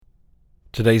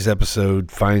Today's episode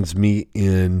finds me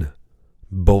in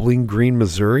Bowling Green,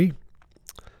 Missouri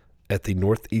at the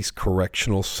Northeast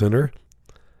Correctional Center,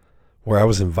 where I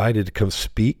was invited to come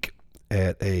speak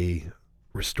at a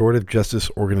restorative justice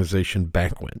organization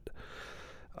banquet.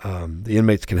 The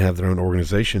inmates can have their own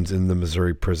organizations in the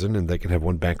Missouri prison, and they can have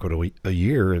one banquet a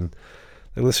year. And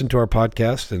they listened to our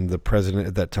podcast, and the president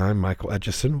at that time, Michael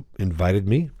Etchison, invited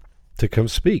me to come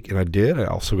speak. And I did. I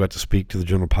also got to speak to the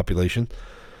general population.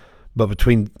 But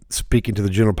between speaking to the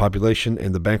general population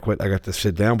and the banquet, I got to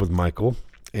sit down with Michael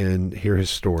and hear his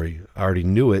story. I already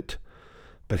knew it,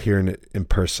 but hearing it in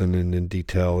person and in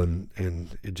detail, and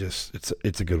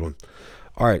it's a good one.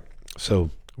 All right,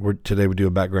 so today we do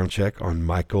a background check on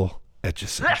Michael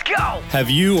Etchison. Let's go! Have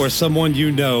you or someone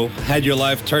you know had your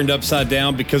life turned upside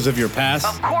down because of your past?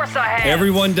 Of course I have.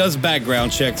 Everyone does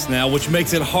background checks now, which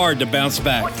makes it hard to bounce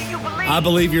back. What do you believe? I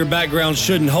believe your background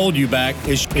shouldn't hold you back.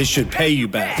 It should pay you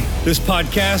back. This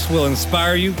podcast will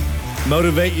inspire you,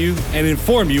 motivate you, and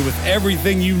inform you with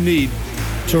everything you need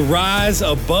to rise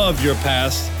above your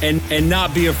past and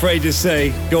not be afraid to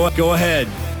say, go ahead,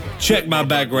 check my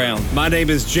background. My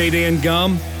name is Jaden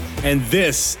Gum, and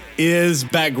this is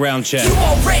Background Check. You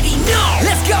already know.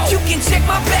 Let's go. You can check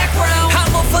my background.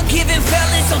 I'm a forgiving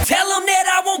felon, so tell them that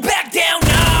I won't back down.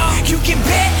 No. You can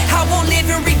bet I won't live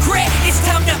in regret. It's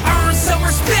time to earn some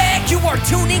respect. You are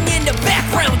tuning in to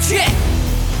Background Check.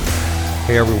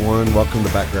 Hey everyone, welcome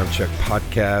to Background Check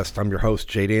Podcast. I'm your host,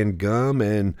 Jaden Gum,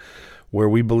 and where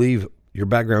we believe your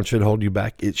background should hold you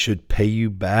back, it should pay you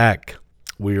back.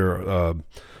 We are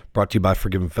brought to you by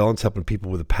Forgiven Felons, helping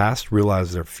people with the past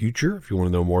realize their future. If you want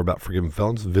to know more about Forgiven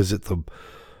Felons, visit the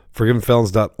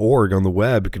forgivenfelons.org on the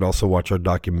web. You can also watch our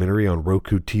documentary on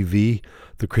Roku TV,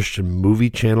 the Christian Movie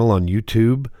Channel on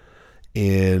YouTube,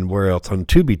 and where else? On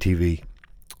Tubi TV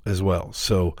as well.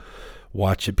 So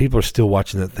watch it. People are still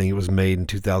watching that thing. It was made in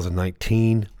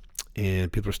 2019,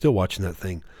 and people are still watching that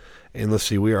thing. And let's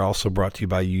see, we are also brought to you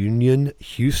by Union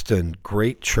Houston,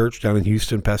 great church down in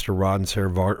Houston. Pastor Rod and Sarah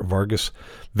Vargas.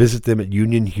 Visit them at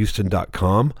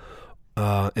unionhouston.com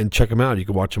and check them out. You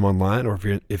can watch them online, or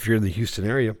if you're in the Houston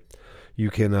area, you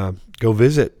can go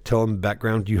visit. Tell them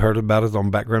background. You heard about it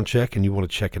on Background Check, and you want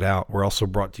to check it out. We're also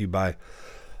brought to you by,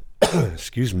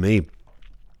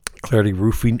 Clarity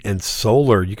Roofing and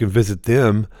Solar. You can visit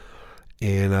them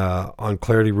and on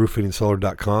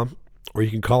clarityroofingandsolar.com. Or you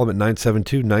can call them at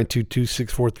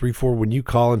 972-922-6434. When you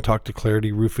call and talk to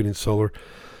Clarity Roofing and Solar,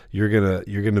 you're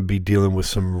gonna be dealing with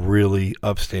some really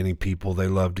upstanding people. They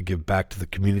love to give back to the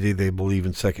community. They believe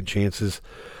in second chances,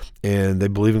 and they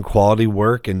believe in quality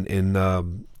work. And Joe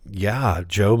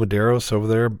Medeiros over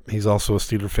there, he's also a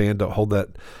Steeler fan. Don't hold that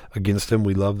against him.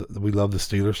 We love the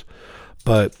Steelers.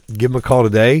 But give them a call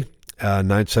today,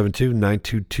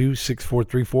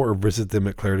 972-922-6434, or visit them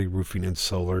at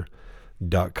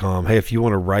clarityroofingandsolar.com. Hey, if you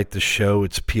want to write the show,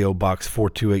 it's P.O. Box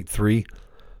 4283,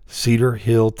 Cedar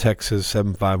Hill, Texas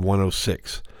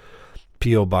 75106.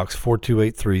 P.O. Box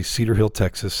 4283, Cedar Hill,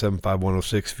 Texas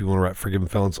 75106, if you want to write Forgiven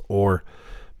Felons or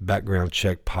Background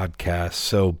Check Podcast.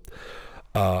 So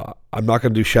I'm not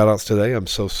going to do shout-outs today. I'm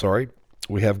so sorry.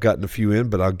 We have gotten a few in,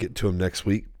 but I'll get to them next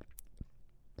week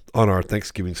on our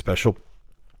Thanksgiving special.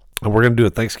 And we're going to do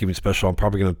a Thanksgiving special. I'm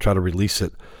probably going to try to release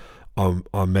it on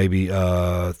maybe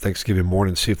Thanksgiving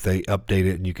morning, see if they update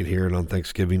it and you can hear it on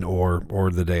Thanksgiving or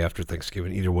the day after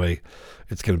Thanksgiving. Either way,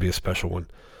 it's going to be a special one.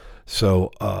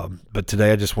 So, but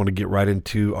today I just want to get right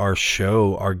into our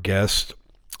show. Our guest,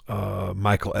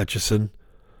 Michael Etchison,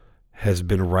 has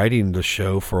been writing the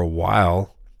show for a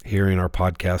while here in our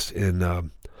podcast in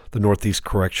the Northeast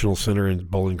Correctional Center in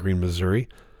Bowling Green, Missouri.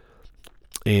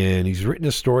 And he's written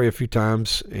his story a few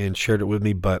times and shared it with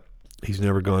me, but he's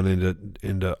never gone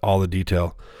into all the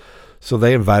detail. So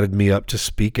they invited me up to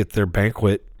speak at their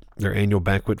banquet, their annual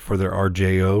banquet for their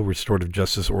RJO, Restorative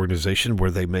Justice Organization, where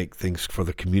they make things for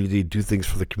the community, do things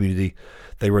for the community.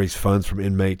 They raise funds from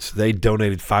inmates. They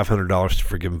donated $500 to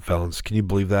Forgiven Felons. Can you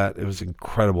believe that? It was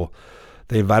incredible.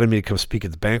 They invited me to come speak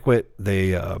at the banquet.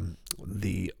 They,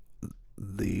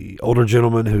 the older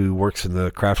gentleman who works in the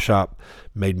craft shop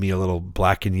made me a little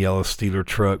black and yellow Steeler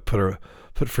truck, put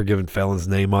Forgiven Felons'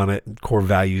 name on it, and core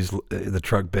values in the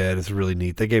truck bed. It's really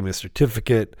neat. They gave me a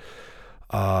certificate.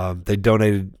 They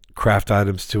donated craft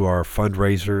items to our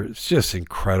fundraiser. It's just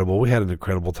incredible. We had an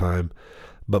incredible time.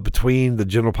 But between the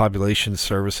general population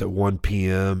service at 1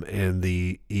 p.m. and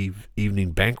the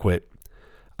evening banquet,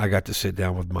 I got to sit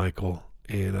down with Michael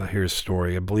and hear his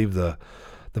story. I believe the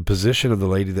position of the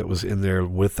lady that was in there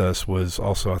with us was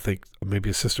also, I think, maybe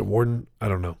assistant warden. I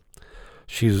don't know.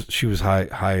 She was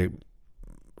high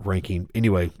ranking.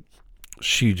 Anyway,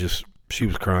 she was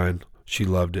crying. She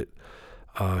loved it.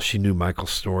 She knew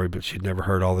Michael's story, but she'd never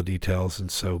heard all the details,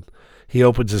 and so he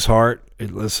opens his heart.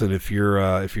 And listen, if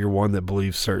you're one that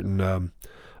believes certain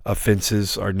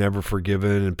offenses are never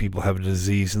forgiven and people have a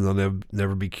disease and they'll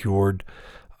never be cured,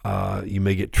 you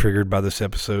may get triggered by this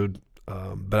episode.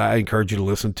 But I encourage you to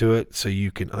listen to it so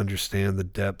you can understand the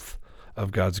depth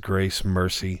of God's grace,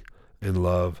 mercy, and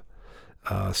love.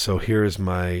 So here is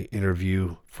my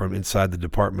interview from inside the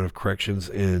Department of Corrections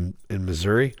in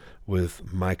Missouri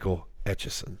with Michael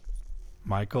Etchison.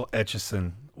 Michael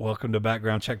Etchison, welcome to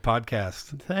Background Check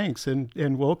Podcast. Thanks,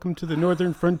 and welcome to the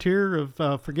northern frontier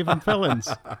of forgiven felons.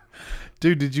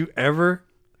 Dude, did you ever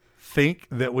think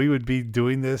that we would be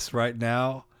doing this right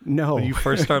now? No. When you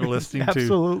first started listening to...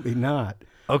 Absolutely not.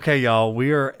 Okay, y'all,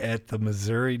 we are at the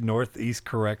Missouri Northeast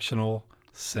Correctional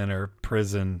Center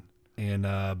prison in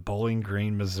Bowling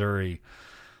Green, Missouri.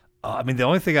 I mean, the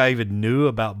only thing I even knew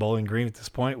about Bowling Green at this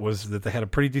point was that they had a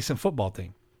pretty decent football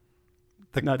team.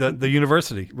 The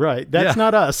university. Right. That's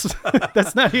not us.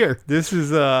 That's not here. This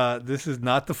is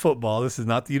not the football. This is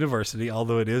not the university,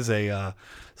 although it is a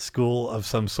school of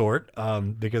some sort,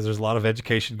 because there's a lot of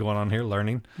education going on here,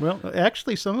 learning. Well,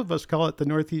 actually, some of us call it the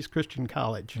Northeast Christian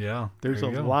College. Yeah. There's a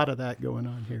lot of that going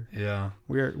on here. Yeah.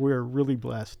 We're really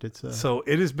blessed. So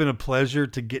it has been a pleasure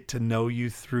to get to know you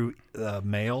through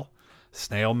mail.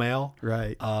 Snail mail.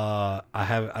 Right.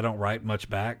 I don't write much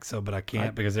back, but I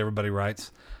can't because everybody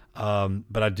writes.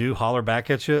 But I do holler back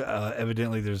at you.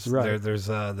 Evidently there's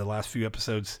the last few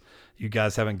episodes you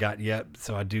guys haven't got yet.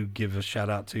 So I do give a shout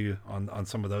out to you on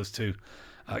some of those too.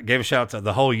 Gave a shout out to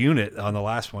the whole unit on the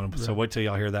last one. So wait till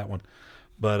y'all hear that one.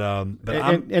 But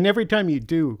and every time you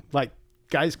do, like,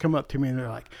 guys come up to me and they're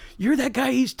like, "You're that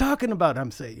guy he's talking about."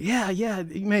 I'm saying, yeah,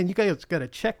 man, you guys got to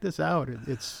check this out.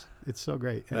 It's so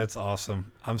great. That's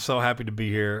awesome. I'm so happy to be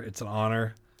here. It's an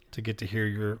honor to get to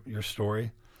hear your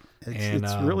story.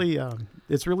 It's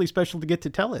really special to get to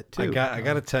tell it too. I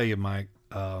got to tell you, Mike.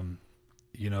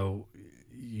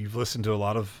 You've listened to a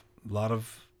lot of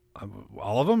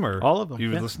all of them, or all of them.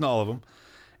 You've listened to all of them,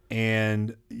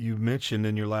 and you mentioned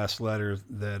in your last letter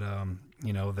that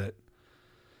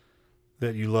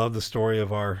that you love the story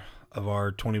of our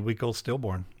 20-week-old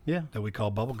stillborn. Yeah. That we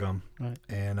call Bubblegum. Right.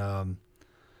 And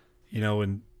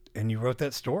and you wrote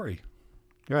that story.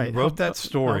 Right. You wrote that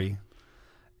story.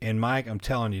 And Mike, I'm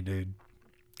telling you, dude,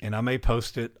 and I may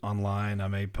post it online. I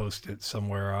may post it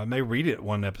somewhere. I may read it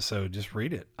one episode. Just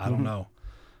read it. I don't know.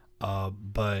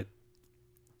 But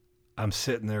I'm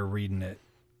sitting there reading it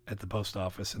at the post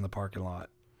office in the parking lot,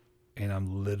 and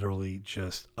I'm literally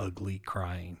just ugly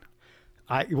crying.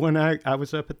 When I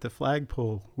was up at the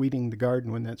flagpole weeding the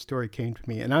garden when that story came to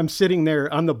me, and I'm sitting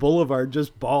there on the boulevard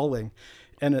just bawling,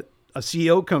 and a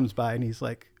CO comes by and he's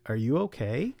like, "Are you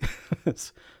okay?"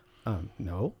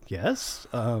 No. Yes.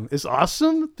 It's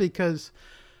awesome because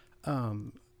a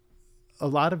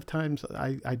lot of times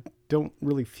I don't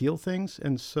really feel things,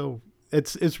 and so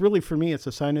it's really, for me, it's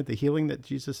a sign of the healing that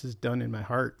Jesus has done in my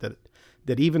heart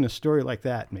that even a story like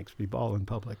that makes me bawl in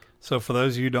public. So for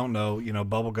those of you who don't know,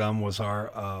 Bubblegum was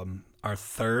our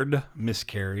third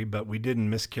miscarry, but we didn't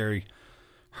miscarry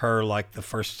her like the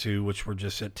first two, which were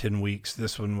just at 10 weeks.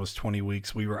 This one was 20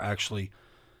 weeks. We were actually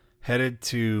headed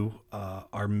to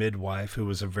our midwife, who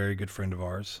was a very good friend of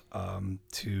ours,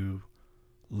 to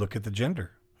look at the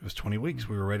gender. It was 20 weeks.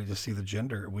 We were ready to see the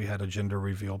gender. We had a gender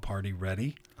reveal party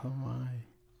ready. Oh, my.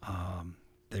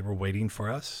 They were waiting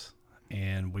for us,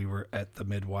 and we were at the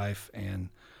midwife, and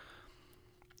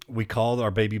we called our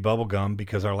baby Bubblegum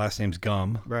because our last name's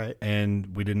Gum. Right.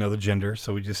 And we didn't know the gender,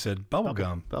 so we just said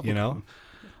Bubblegum, Bubblegum.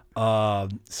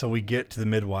 So we get to the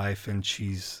midwife, and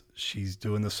she's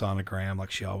doing the sonogram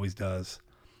like she always does,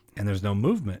 and there's no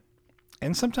movement.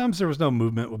 And sometimes there was no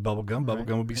movement with Bubblegum.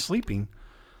 Bubblegum would be sleeping,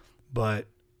 but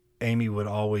Amy would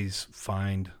always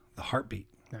find the heartbeat,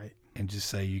 right, and just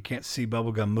say, "You can't see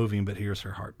Bubblegum moving, but here's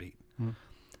her heartbeat."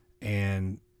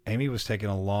 And Amy was taking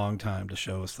a long time to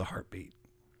show us the heartbeat.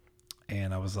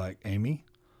 And I was like, "Amy,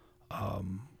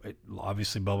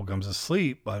 obviously Bubblegum's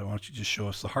asleep, but why don't you just show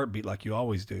us the heartbeat like you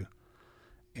always do?"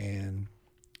 And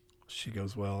she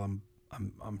goes, "Well,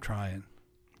 I'm trying."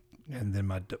 And then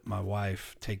my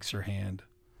wife takes her hand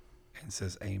and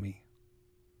says, "Amy,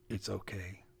 it's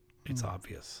okay. It's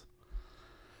obvious."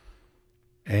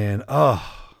 And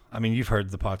I mean, you've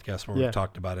heard the podcast where we've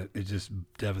talked about it. It just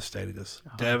devastated us.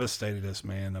 Devastated us,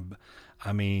 man.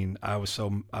 I mean, I was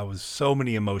so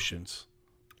many emotions.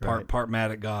 Part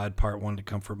mad at God, part wanted to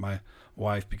comfort my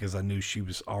wife because I knew she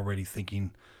was already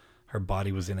thinking her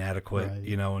body was inadequate,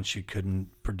 and she couldn't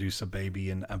produce a baby.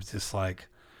 And I was like,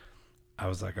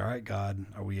 all right, God,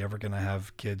 are we ever going to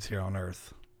have kids here on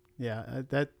earth? Yeah,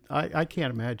 that I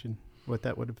can't imagine what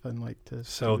that would have been like to.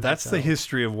 So to that's the child.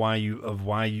 history of why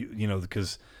you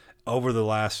because over the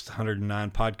last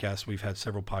 109 podcasts, we've had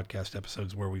several podcast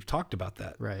episodes where we've talked about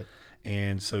that. Right.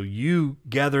 And so you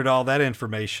gathered all that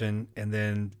information, and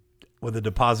then with a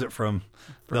deposit from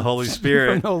the Holy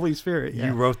Spirit, From the Holy Spirit. Yeah.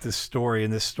 you wrote this story,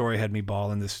 and this story had me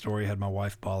bawling. This story had my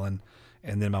wife bawling.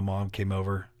 And then my mom came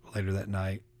over later that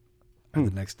night or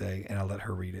the next day, and I let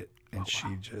her read it. And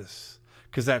she just,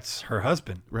 because that's her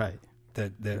husband. Right.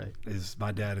 That Right. is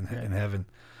my dad in heaven.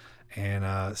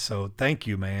 And so thank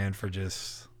you, man, for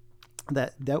just...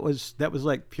 That was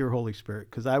like pure Holy Spirit,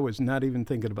 because I was not even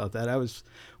thinking about that. I was,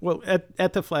 well,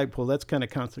 at the flagpole, that's kind of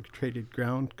consecrated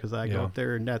ground, because I go Yeah. up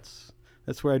there, and that's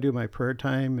where I do my prayer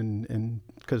time, and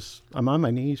because I'm on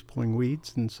my knees pulling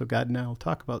weeds, and so God and I will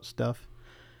talk about stuff,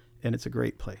 and it's a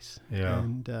great place. Yeah.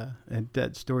 And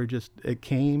that story it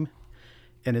came,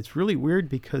 and it's really weird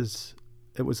because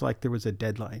it was like there was a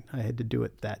deadline. I had to do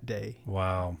it that day.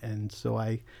 Wow. And so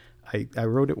I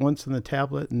wrote it once on the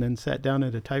tablet and then sat down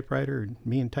at a typewriter. And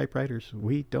me and typewriters,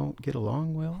 we don't get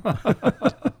along well.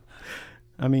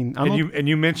 I mean, And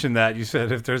you mentioned that. You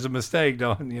said if there's a mistake,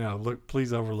 don't look.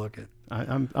 Please overlook it.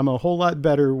 I'm a whole lot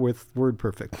better with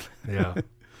WordPerfect. Yeah.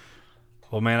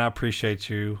 Well, man, I appreciate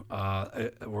you.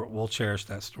 We'll cherish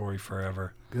that story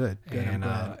forever. Good. I'm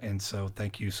glad. And so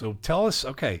thank you. So tell us.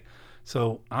 Okay.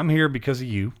 So I'm here because of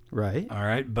you. Right. All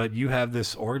right. But you have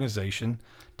this organization.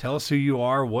 Tell us who you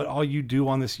are, what all you do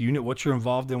on this unit, what you're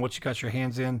involved in, what you got your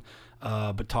hands in.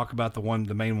 But talk about the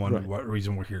main one, Right. what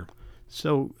reason we're here.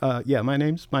 So my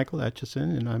name's Michael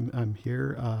Atchison, and I'm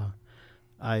here.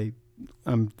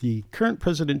 I'm the current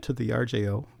president of the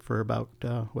RJO for about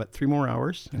 3 more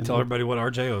hours. And tell everybody what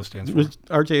RJO stands for.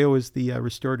 RJO is the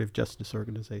Restorative Justice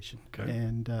Organization, Okay.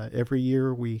 and every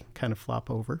year we kind of flop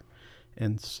over,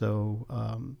 and so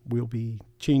we'll be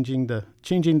changing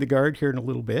the guard here in a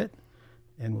little bit,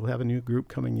 and we'll have a new group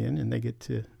coming in, and they get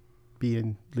to be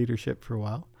in leadership for a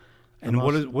while. And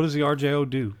what does the RJO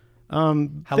do? How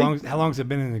long has it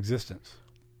been in existence?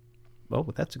 Oh,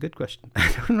 that's a good question.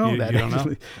 I don't know that you don't know?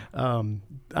 actually.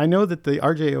 I know that the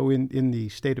RJO in the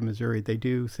state of Missouri, they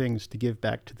do things to give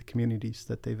back to the communities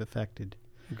that they've affected.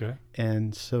 Okay.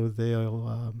 And so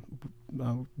they'll,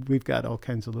 we've got all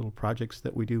kinds of little projects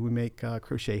that we do. We make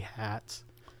crochet hats,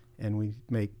 and we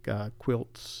make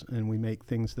quilts, and we make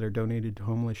things that are donated to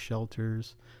homeless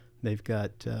shelters. They've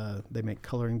got, they make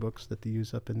coloring books that they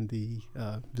use up in the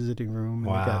visiting room. And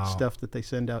Wow. they've got stuff that they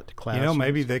send out to classes.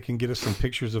 Maybe they can get us some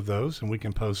pictures of those and we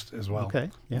can post as well.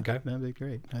 Okay. Yeah. Okay. That'd be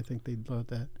great. I think they'd love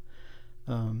that.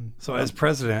 So as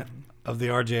president of the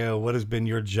RJO, what has been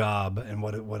your job and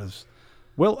what is...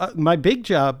 Well, my big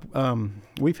job,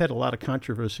 we've had a lot of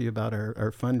controversy about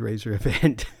our fundraiser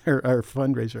event, or our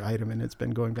fundraiser item, and it's been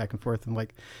going back and forth. And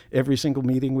like every single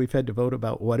meeting, we've had to vote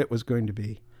about what it was going to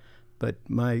be. But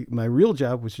my real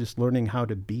job was just learning how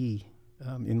to be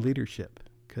in leadership,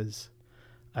 because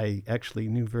I actually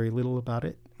knew very little about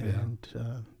it. Yeah.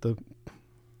 And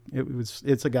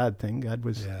it's a God thing. God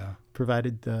was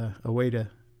provided a way to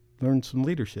learn some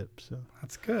leadership. So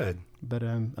That's good. but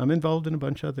I'm involved in a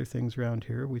bunch of other things around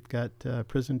here. We've got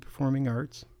Prison Performing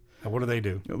Arts. And what do they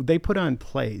do? They put on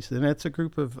plays, and that's a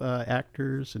group of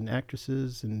actors and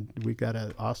actresses, and we've got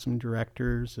awesome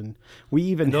directors, and we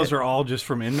even And those are all just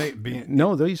from inmate being...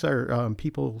 no, these are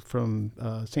people from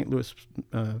St. Louis,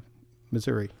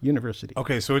 Missouri University.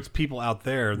 Okay, so it's people out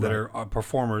there that are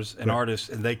performers and artists,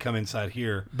 and they come inside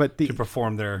here to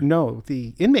perform their... No,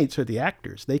 the inmates are the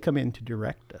actors. They come in to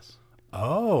direct us.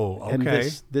 Oh, okay.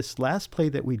 And this last play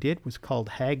that we did was called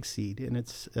Hagseed, and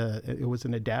it was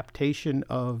an adaptation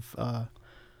of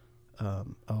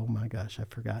oh my gosh, I've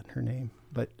forgotten her name,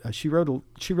 but she wrote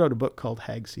a book called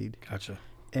Hagseed. Gotcha.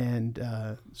 And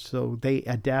so they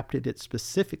adapted it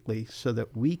specifically so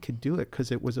that we could do it,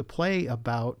 because it was a play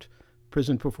about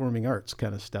prison performing arts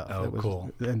kind of stuff. Oh,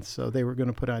 cool. And so they were going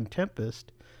to put on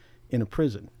Tempest in a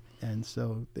prison. And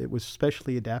so it was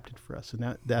specially adapted for us,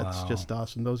 and that's Wow. just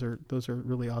awesome. Those are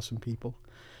really awesome people.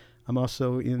 I'm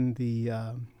also in the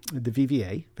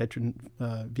VVA,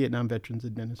 Vietnam Veterans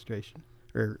Administration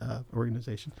or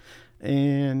organization,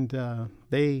 and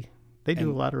they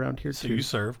do a lot around here So too. you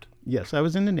served. Yes, I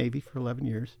was in the Navy for 11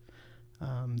 years.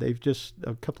 They've just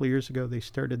a couple of years ago they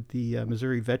started the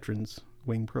Missouri Veterans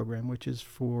Wing program, which is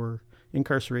for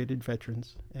incarcerated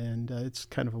veterans, and it's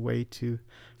kind of a way to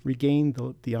regain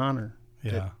the honor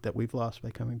that we've lost by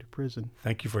coming to prison.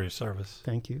 Thank you for your service.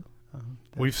 Thank you.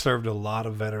 We've served a lot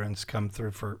of veterans come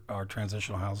through for our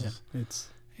transitional houses.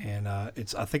 And I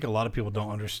think a lot of people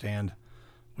don't understand.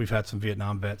 We've had some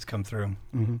Vietnam vets come through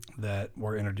that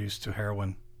were introduced to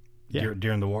heroin Yeah.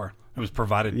 during the war. It was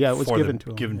provided. Yeah, it was for given them, to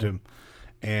 'em, given to them,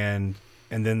 and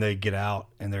then they get out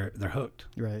and they're hooked,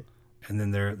 Right. and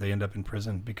then they end up in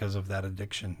prison because of that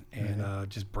addiction, and it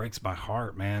just breaks my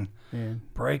heart, man.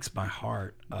 And Breaks my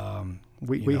heart.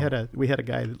 we had a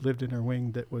guy that lived in our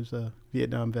wing that was a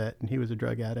Vietnam vet, and he was a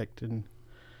drug addict, and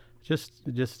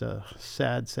just a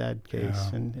sad case.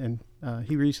 Yeah. And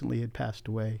he recently had passed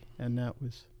away, and that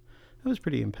was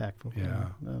pretty impactful. Yeah.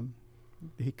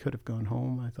 He could have gone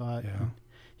home, I thought. Yeah. And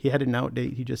he had an out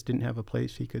date. He just didn't have a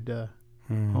place he could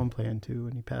home plan to,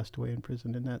 and he passed away in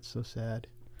prison, and that's so sad.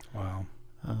 Wow.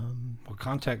 Well,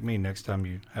 contact me next time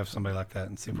you have somebody like that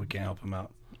and see if we can help them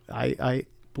out. I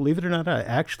believe it or not, I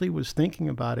actually was thinking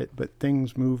about it, but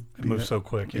things moved. It moves so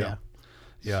quick. Yeah.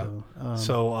 Yeah.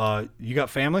 So, You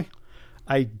got family?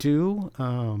 I do.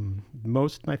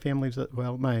 Most of my family's,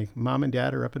 my mom and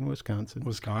dad are up in Wisconsin.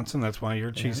 Wisconsin. That's why you're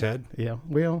a cheesehead. Yeah.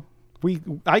 Well,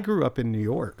 I grew up in New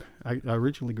York. I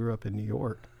originally grew up in New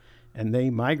York, and they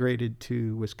migrated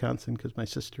to Wisconsin because my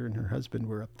sister and her husband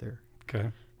were up there.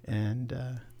 Okay.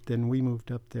 And then we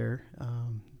moved up there.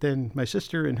 Then my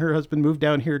sister and her husband moved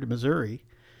down here to Missouri.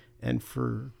 And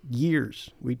for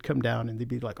years, we'd come down and they'd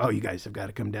be like, "Oh, you guys have got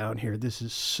to come down here. This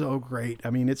is so great.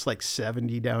 I mean, it's like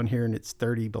 70 down here and it's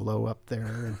 30 below up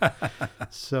there." And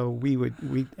so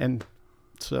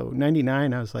so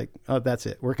 99, I was like, "Oh, that's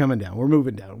it. We're coming down. We're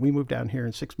moving down." We moved down here,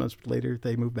 and 6 months later,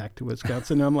 they moved back to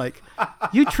Wisconsin. I'm like,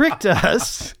 "You tricked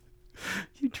us.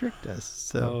 You tricked us."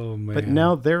 So, Oh, man. But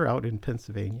now they're out in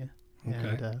Pennsylvania.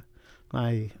 Okay.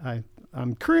 And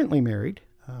I'm currently married.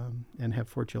 And have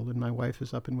 4 children. My wife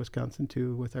is up in Wisconsin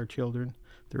too with our children.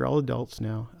 They're all adults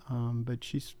now, but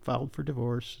she's filed for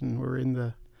divorce, and we're in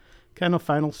the kind of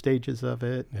final stages of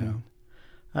it. Yeah.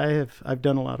 And I've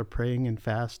done a lot of praying and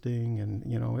fasting, and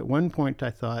at one point I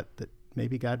thought that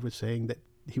maybe God was saying that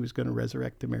He was going to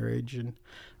resurrect the marriage, and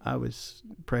I was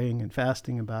praying and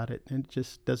fasting about it, and it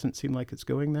just doesn't seem like it's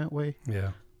going that way.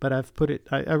 Yeah. But I've put it.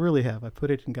 I really have. I put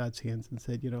it in God's hands and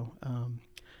said,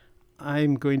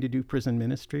 I'm going to do prison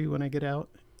ministry when I get out.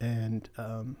 And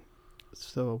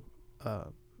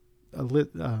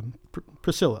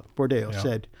Priscilla Bordeo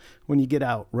said, when you get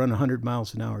out, run 100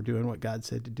 miles an hour doing what God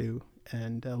said to do,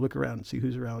 and look around and see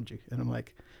who's around you. And I'm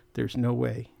like, there's no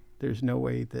way. There's no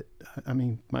way that,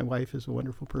 my wife is a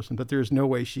wonderful person, but there's no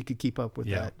way she could keep up with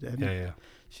that. And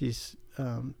she's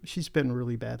been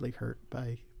really badly hurt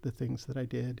by the things that I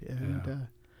did. And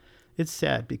it's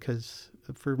sad because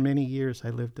for many years I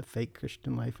lived a fake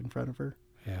Christian life in front of her.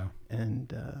 Yeah.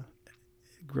 And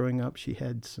growing up, she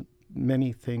had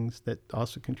many things that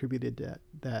also contributed to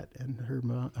that. And her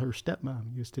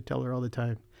stepmom used to tell her all the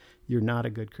time, "You're not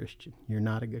a good Christian. You're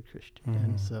not a good Christian." Mm-hmm.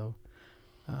 And so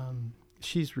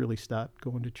she's really stopped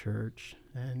going to church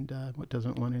and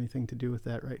doesn't want anything to do with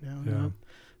that right now.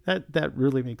 Yeah. That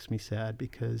really makes me sad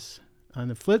because on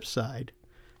the flip side,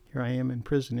 here I am in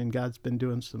prison, and God's been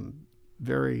doing some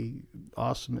very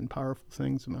awesome and powerful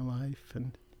things in my life.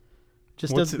 And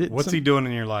just what's He doing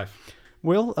in your life?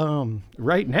 Well,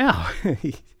 right now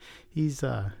he's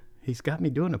got me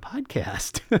doing a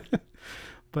podcast.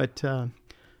 But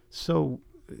so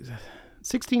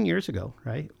 16 years ago,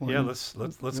 right? Let's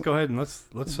go ahead and let's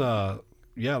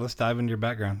dive into your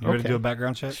background. You ready to do a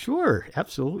background check? Sure,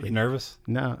 absolutely. You nervous?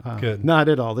 No, good. Not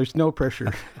at all. There's no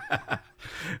pressure.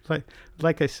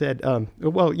 Like I said,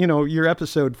 your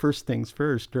episode, First Things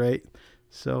First, right?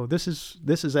 So this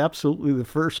is absolutely the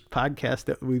first podcast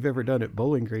that we've ever done at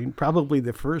Bowling Green, probably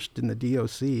the first in the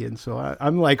DOC. And so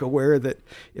I'm like aware that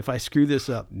if I screw this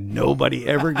up, nobody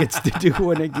ever gets to do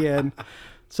one again.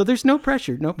 So there's no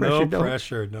pressure. No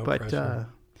pressure.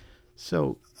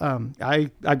 So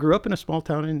I grew up in a small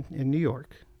town in New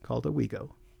York called Owego.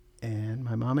 And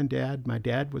my mom and dad, my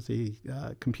dad was a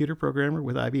computer programmer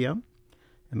with IBM,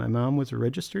 and my mom was a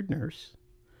registered nurse.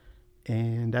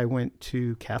 And I went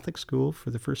to Catholic school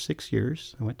for the first 6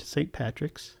 years. I went to St.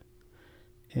 Patrick's,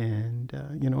 and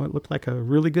it looked like a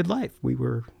really good life. We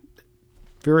were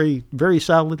very, very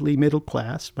solidly middle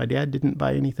class. My dad didn't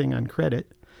buy anything on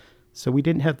credit, so we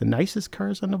didn't have the nicest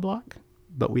cars on the block,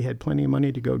 but we had plenty of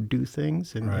money to go do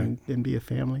things and be a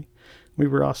family. We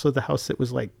were also the house that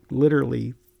was like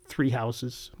literally 3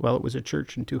 houses. Well, it was a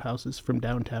church and 2 houses from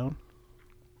downtown.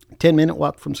 10-minute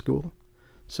walk from school.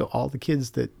 So all the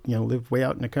kids that, lived way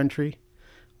out in the country,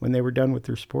 when they were done with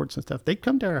their sports and stuff, they'd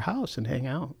come to our house and hang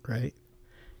out, right?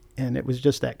 And it was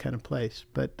just that kind of place.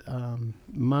 But I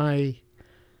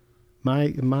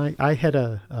had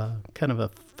a kind of a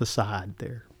facade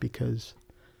there because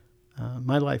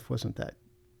my life wasn't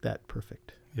that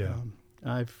perfect. Yeah.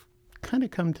 I've kind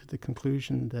of come to the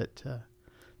conclusion that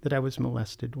I was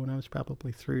molested when I was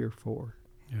probably 3 or 4.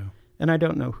 Yeah. And I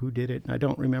don't know who did it, and I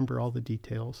don't remember all the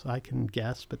details. I can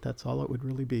guess, but that's all it would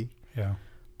really be. Yeah.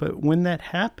 But when that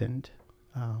happened,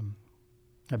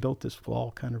 I built this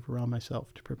wall kind of around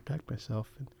myself to protect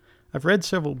myself. And I've read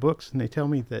several books, and they tell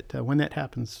me that when that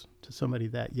happens to somebody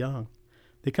that young,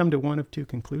 they come to one of two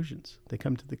conclusions. They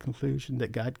come to the conclusion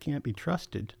that God can't be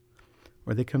trusted,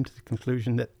 or they come to the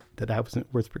conclusion that I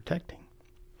wasn't worth protecting.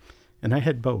 And I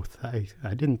had both. I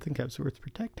didn't think I was worth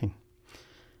protecting.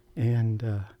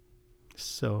 And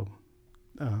so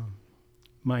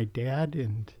my dad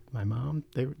and my mom,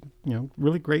 they were,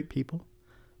 really great people.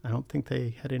 I don't think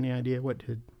they had any idea what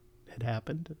had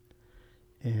happened.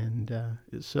 And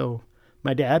so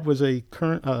my dad was a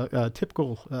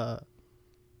typical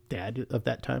dad of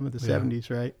that time of the 70s,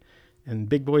 right? And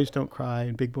big boys don't cry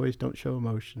and big boys don't show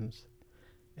emotions.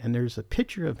 And there's a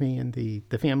picture of me in the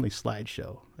family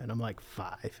slideshow, and I'm like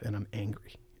 5, and I'm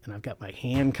angry, and I've got my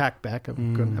hand cocked back.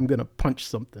 I'm gonna punch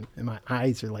something, and my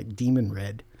eyes are like demon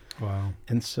red. Wow.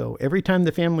 And so every time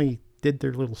the family did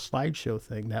their little slideshow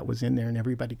thing, that was in there, and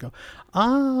everybody go,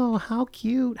 "Oh, how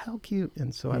cute, how cute!"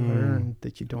 And so I learned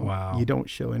that you don't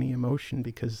show any emotion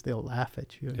because they'll laugh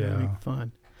at you and they'll make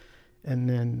fun. And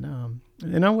then,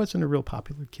 and I wasn't a real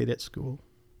popular kid at school.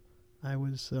 I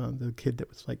was the kid that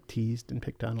was like teased and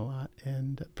picked on a lot,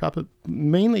 and probably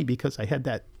mainly because I had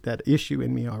that issue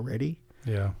in me already.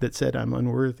 Yeah. That said I'm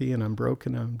unworthy and I'm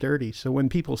broken, I'm dirty. So when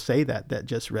people say that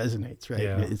just resonates, right?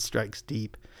 Yeah. It strikes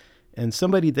deep. And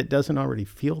somebody that doesn't already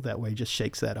feel that way just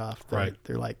shakes that off. Right.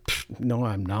 They're like, "No,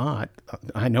 I'm not.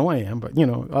 I know I am," but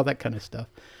all that kind of stuff.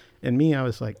 And me, I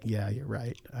was like, "Yeah, you're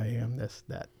right. I am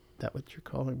that what you're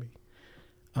calling me."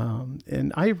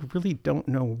 And I really don't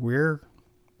know where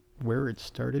it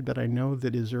started, but I know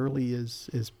that as early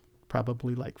as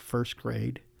probably like first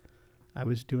grade, I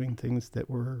was doing things that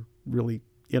were really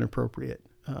inappropriate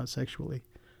sexually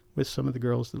with some of the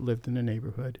girls that lived in the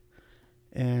neighborhood.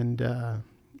 And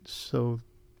so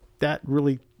that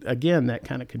really, again, that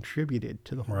kind of contributed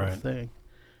to the whole thing.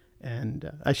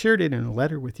 And I shared it in a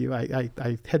letter with you. I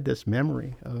had this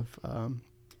memory of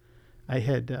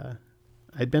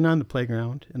I'd been on the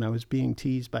playground and I was being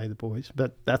teased by the boys,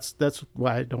 but that's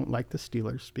why I don't like the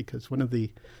Steelers, because one of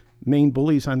the main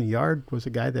bullies on the yard was a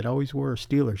guy that always wore a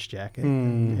Steelers jacket.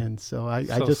 And so I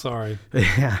just sorry.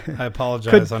 Yeah. I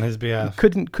apologize on his behalf.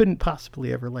 Couldn't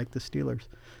possibly ever like the Steelers.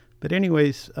 But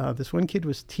anyways, this one kid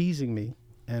was teasing me,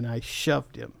 and I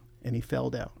shoved him, and he fell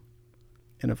down.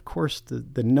 And of course,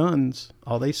 the nuns,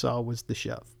 all they saw was the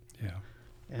shove. Yeah.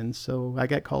 And so I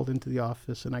got called into the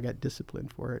office, and I got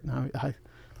disciplined for it. And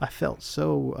I felt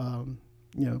so,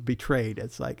 betrayed.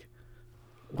 It's like,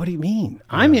 what do you mean?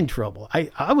 I'm in trouble.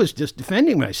 I was just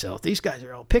defending myself. These guys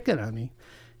are all picking on me.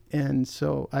 And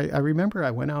so I remember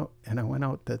I went out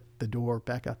the door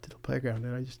back out to the playground,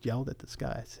 and I just yelled at this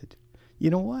guy. I said,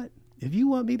 "You know what? If you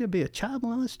want me to be a child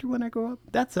molester when I grow up,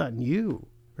 that's on you,"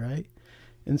 right?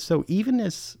 And so even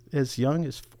as young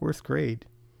as 4th grade,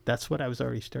 that's what I was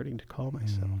already starting to call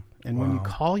myself. And when you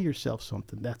call yourself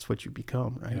something, that's what you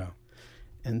become, right? Yeah.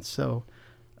 And so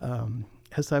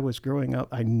as I was growing up,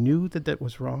 I knew that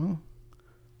was wrong,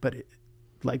 but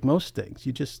like most things,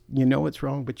 you know it's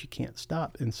wrong, but you can't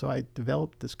stop. And so I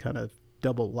developed this kind of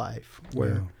double life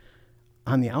where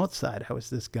on the outside, I was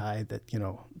this guy that,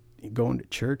 going to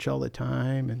church all the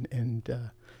time and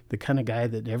the kind of guy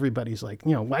that everybody's like,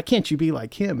 why can't you be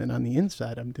like him? And on the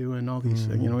inside, I'm doing all these,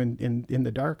 in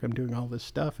the dark, I'm doing all this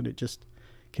stuff, and it just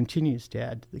continues to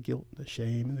add to the guilt and the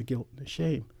shame and the guilt and the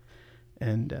shame.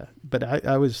 And but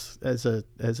I was, as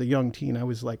a young teen, I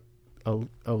was like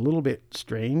a little bit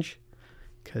strange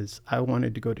because I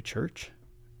wanted to go to church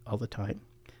all the time.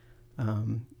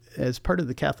 As part of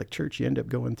the Catholic Church, you end up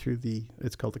going through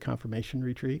it's called the confirmation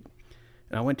retreat.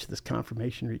 And I went to this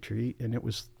confirmation retreat, and it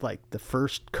was like the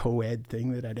first co-ed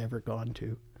thing that I'd ever gone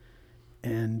to.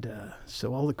 And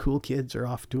so all the cool kids are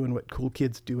off doing what cool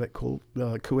kids do at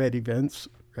co-ed events,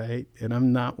 right? And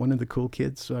I'm not one of the cool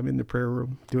kids, so I'm in the prayer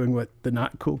room doing what the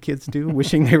not cool kids do,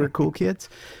 wishing they were cool kids.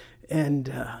 And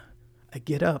I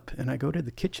get up, and I go to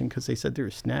the kitchen because they said there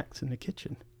were snacks in the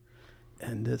kitchen.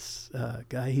 And this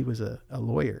guy, he was a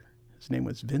lawyer. His name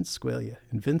was Vince Squalia,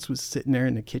 and Vince was sitting there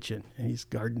in the kitchen, and he's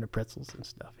guarding the pretzels and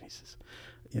stuff. And he says,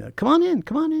 come on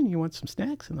in. You want some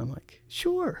snacks? And I'm like,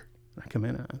 sure. I come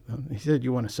in. He said,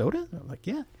 you want a soda? I'm like,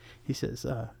 yeah. He says,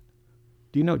 do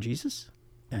you know Jesus?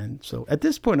 And so at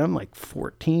this point, I'm like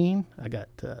 14. I got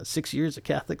 6 years of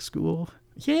Catholic school.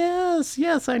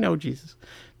 Yes, I know Jesus.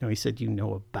 No, he said, you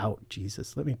know about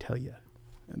Jesus. Let me tell you.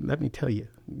 Let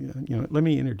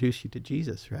me introduce you to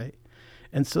Jesus, right?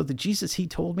 And so the Jesus he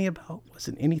told me about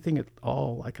wasn't anything at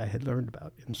all like I had learned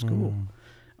about in school.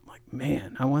 I'm like,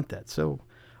 man, I want that. So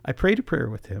I prayed a prayer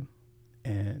with him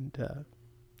and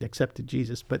accepted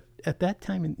Jesus. But at that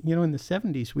time, in the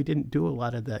 70s, we didn't do a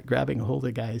lot of that, grabbing a hold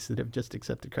of guys that have just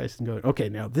accepted Christ and going, okay,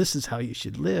 now this is how you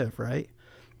should live, right?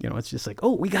 It's just like,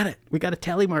 oh, we got it. We got a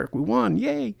tally mark. We won.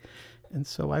 Yay. And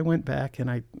so I went back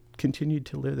and I continued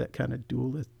to live that kind of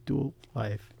dual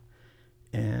life.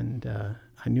 And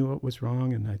I knew what was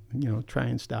wrong, and I, try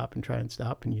and stop,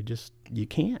 and you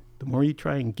can't. The more you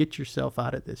try and get yourself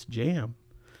out of this jam,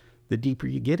 the deeper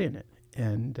you get in it.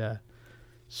 And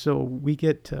so we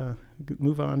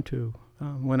move on to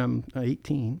when I'm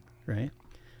 18, right?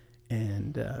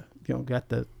 And, got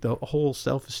the whole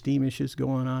self-esteem issues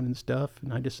going on and stuff.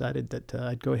 And I decided that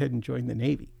I'd go ahead and join the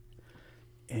Navy.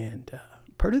 And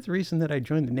part of the reason that I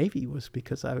joined the Navy was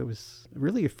because I was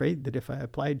really afraid that if I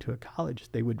applied to a college,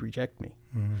 they would reject me.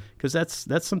 Because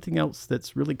that's something else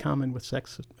that's really common with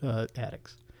sex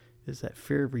addicts, is that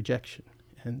fear of rejection.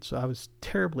 And so I was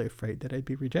terribly afraid that I'd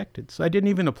be rejected. So I didn't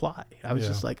even apply. I was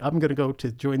just like, I'm going to go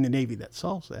to join the Navy. That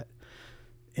solves that.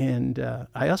 And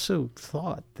I also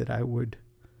thought that I would,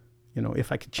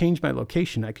 if I could change my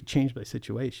location, I could change my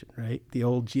situation, right? The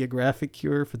old geographic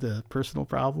cure for the personal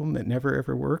problem that never,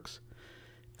 ever works.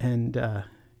 And,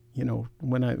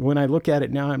 when I look at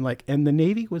it now, I'm like, and the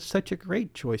Navy was such a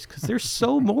great choice because they're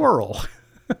so moral.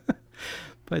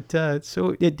 But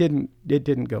so it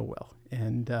didn't go well.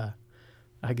 And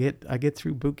I get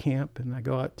through boot camp, and I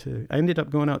ended up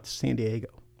going out to San Diego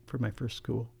for my first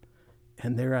school.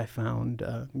 And there I found,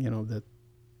 the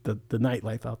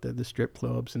nightlife out there, the strip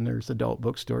clubs, and there's adult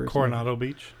bookstores. Coronado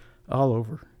Beach? All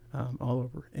over.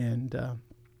 And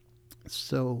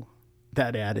so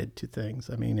that added to things.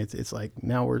 I mean, it's like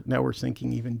now we're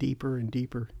sinking even deeper and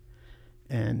deeper.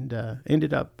 And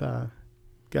ended up,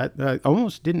 I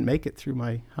almost didn't make it through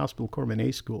my hospital corpsman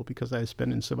A school because I was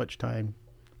spending so much time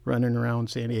running around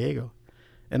San Diego.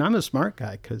 And I'm a smart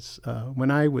guy because when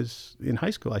I was in high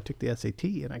school, I took the SAT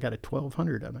and I got a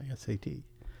 1200 on my SAT,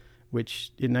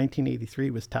 which in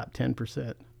 1983 was top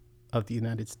 10% of the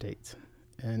United States.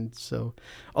 And so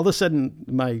all of a sudden,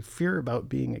 my fear about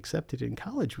being accepted in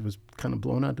college was kind of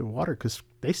blown out of the water because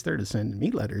they started sending me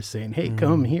letters saying, hey,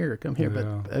 come here. Yeah.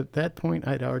 But at that point,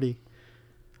 I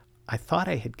thought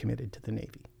I had committed to the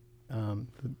Navy.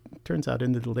 It turns out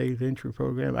in the delayed entry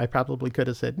program, I probably could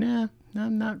have said, nah,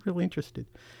 I'm not really interested.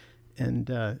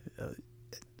 And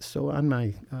so on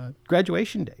my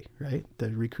graduation day, right,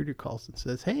 the recruiter calls and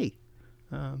says, hey,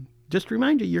 just a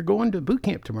reminder, you're going to boot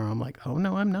camp tomorrow. I'm like, oh,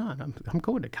 no, I'm not. I'm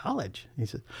going to college. He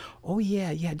says, oh,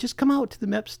 yeah, just come out to the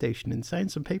MEP station and sign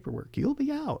some paperwork. You'll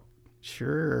be out.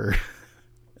 Sure.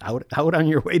 out on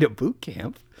your way to boot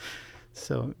camp.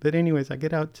 So, but anyways, I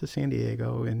get out to San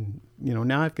Diego, and,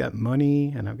 now I've got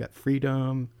money and I've got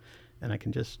freedom and I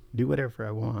can just do whatever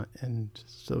I want. And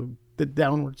so the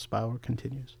downward spiral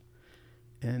continues.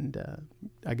 And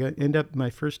end up my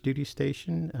first duty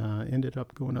station, ended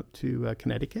up going up to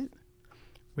Connecticut,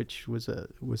 which was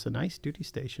a nice duty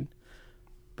station,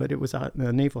 but it was a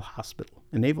naval hospital.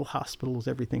 A naval hospitals,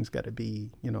 everything's got to be,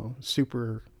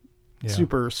 super,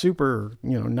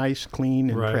 nice, clean,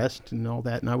 and pressed and all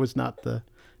that. And I was not the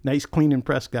nice, clean, and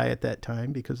pressed guy at that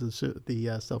time because of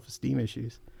the self-esteem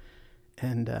issues.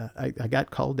 And I got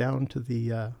called down to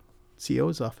the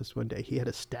CO's office one day. He had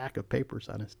a stack of papers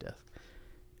on his desk.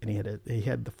 And he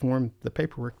had the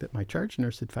paperwork that my charge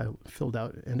nurse had filled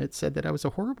out, and it said that I was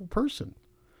a horrible person,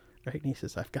 right? And he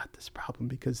says, I've got this problem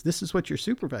because this is what your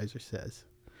supervisor says.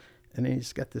 And then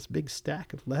he's got this big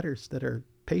stack of letters that are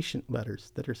patient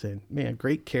letters that are saying, man,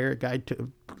 great care, guide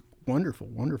to wonderful,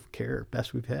 wonderful care,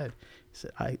 best we've had. He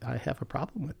said, I have a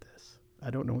problem with this.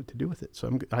 I don't know what to do with it.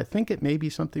 So I think it may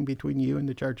be something between you and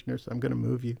the charge nurse. I'm going to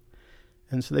move you.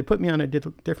 And so they put me on a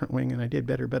different wing, and I did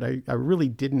better, but I really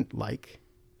didn't like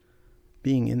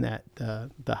being in that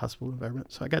the hospital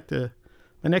environment. So I got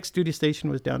my next duty station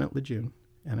was down at Lejeune,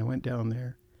 and I went down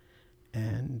there,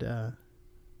 and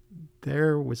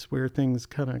there was where things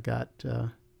kind of got,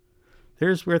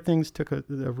 there's where things took a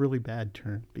really bad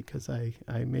turn because I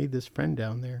made this friend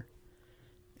down there,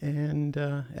 and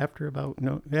after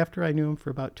I knew him for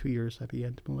about 2 years, I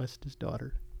began to molest his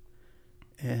daughter,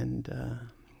 and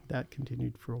that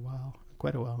continued for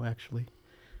quite a while actually.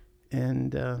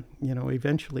 And,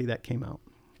 eventually that came out,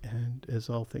 and as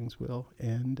all things will.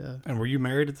 And were you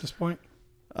married at this point?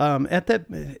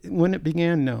 When it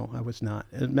began, no, I was not.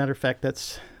 As a matter of fact,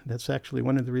 that's actually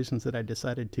one of the reasons that I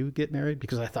decided to get married,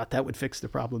 because I thought that would fix the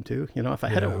problem too. If I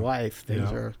had a wife,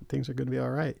 things are going to be all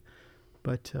right.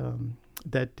 But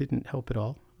that didn't help at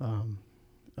all,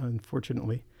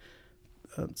 unfortunately.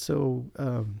 So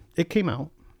it came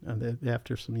out.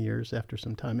 after some years, after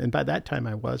some time. And by that time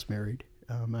I was married.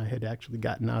 I had actually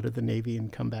gotten out of the Navy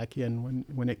and come back in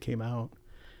when it came out.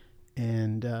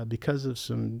 And because of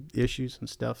some issues and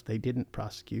stuff, they didn't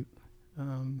prosecute.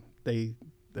 They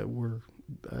were,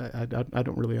 I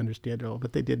don't really understand it all,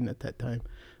 but they didn't at that time.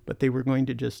 But they were going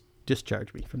to just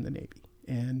discharge me from the Navy.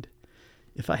 And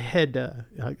if I had,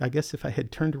 I guess if I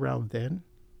had turned around then,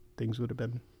 things would have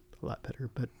been a lot better.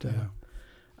 But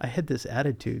I had this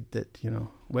attitude that,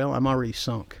 well, I'm already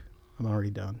sunk. I'm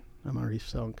already done. I'm already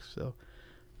sunk. So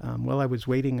while I was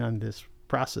waiting on this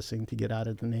processing to get out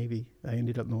of the Navy, I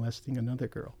ended up molesting another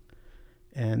girl.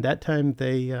 And that time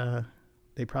they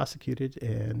prosecuted,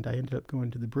 and I ended up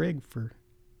going to the brig for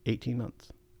 18 months,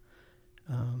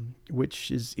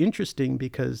 which is interesting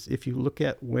because if you look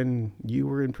at when you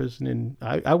were in prison, and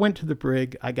I went to the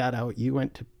brig, I got out, you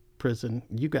went to prison,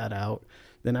 you got out,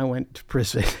 then I went to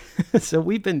prison. So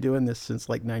we've been doing this since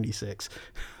like 96.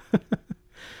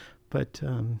 But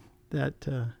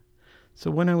so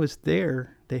when I was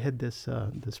there, they had this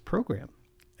program,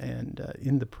 and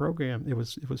in the program it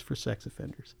was for sex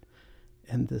offenders,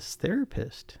 and this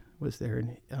therapist was there,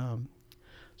 and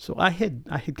so I had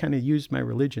kind of used my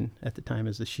religion at the time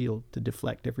as a shield to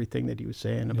deflect everything that he was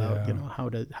saying about how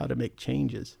to make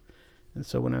changes. And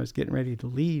so when I was getting ready to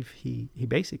leave, he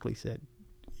basically said,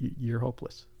 "You're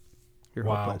hopeless. You're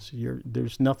hopeless.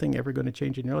 There's nothing ever going to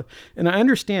change in your life." And I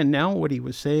understand now what he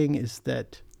was saying is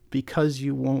that because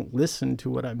you won't listen to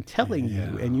what I'm telling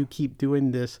you and you keep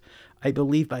doing this, I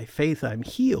believe by faith I'm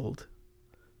healed,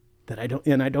 that I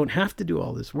don't have to do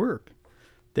all this work,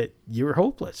 that you're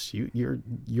hopeless.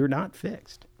 You're not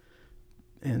fixed.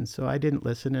 And so I didn't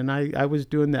listen, and I was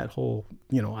doing that whole,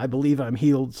 I believe I'm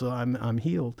healed, so I'm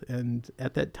healed. And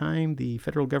at that time, the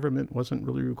federal government wasn't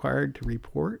really required to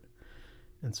report.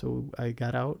 And so I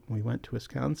got out, and we went to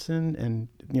Wisconsin, and,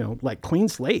 like clean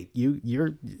slate,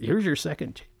 here's your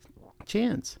second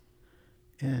chance.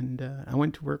 And I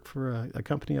went to work for a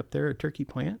company up there, a turkey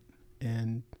plant.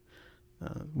 And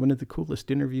one of the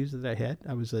coolest interviews that I had,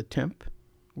 I was a temp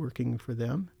working for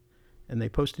them, and they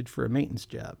posted for a maintenance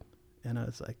job. And I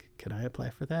was like, "Can I apply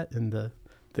for that?" And the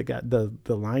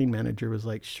line manager was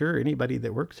like, "Sure, anybody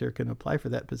that works here can apply for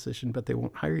that position, but they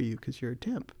won't hire you because you're a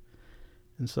temp."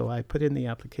 And so I put in the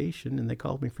application, and they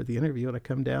called me for the interview, and I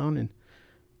come down, and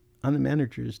on the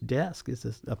manager's desk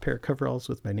is a pair of coveralls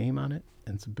with my name on it,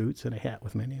 and some boots and a hat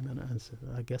with my name on it. I said,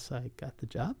 "I guess I got the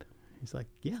job." He's like,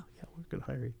 yeah, we're going to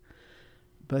hire you.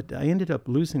 But I ended up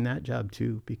losing that job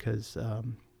too because of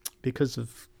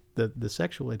the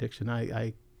sexual addiction.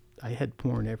 I had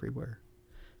porn everywhere,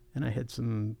 and I had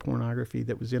some pornography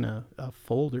that was in a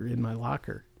folder in my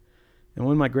locker. And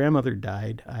when my grandmother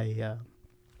died,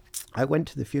 I went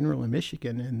to the funeral in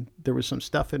Michigan, and there was some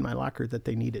stuff in my locker that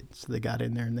they needed. So they got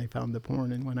in there and they found the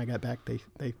porn. And when I got back,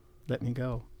 they let me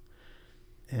go.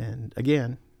 And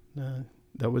again,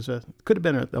 that could have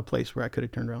been a place where I could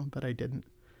have turned around, but I didn't.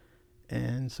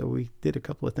 And so we did a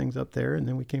couple of things up there, and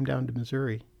then we came down to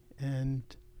Missouri. And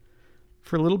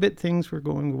for a little bit, things were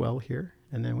going well here.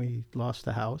 And then we lost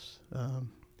the house.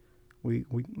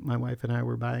 My wife and I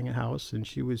were buying a house, and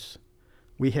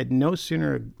we had no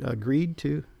sooner agreed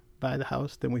to buy the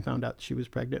house than we found out she was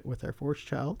pregnant with our fourth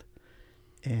child.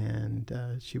 And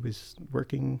she was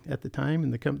working at the time,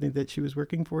 and the company that she was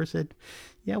working for said,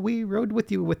 "Yeah, we rode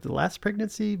with you with the last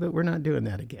pregnancy, but we're not doing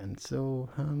that again. So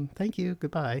thank you,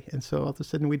 goodbye." And so all of a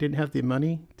sudden we didn't have the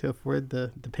money to afford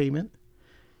the payment,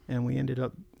 and we ended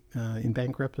up in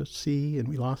bankruptcy, and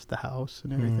we lost the house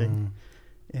and everything.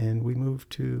 And we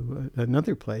moved to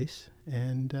another place,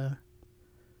 and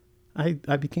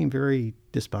I became very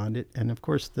despondent. And of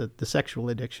course the sexual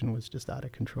addiction was just out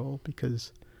of control,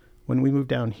 because when we moved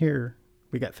down here,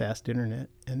 we got fast internet,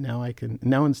 and now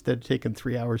instead of taking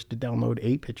 3 hours to download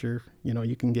a picture,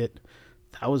 you can get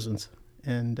thousands.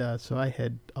 And so I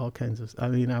had all kinds of,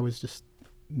 I was just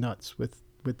nuts with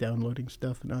downloading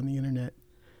stuff and on the internet,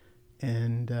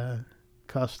 and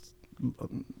cost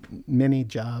many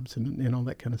jobs and all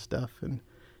that kind of stuff. And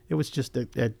it was just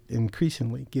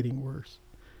increasingly getting worse.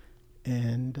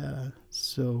 And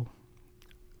so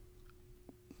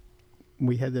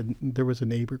there was a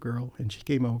neighbor girl, and she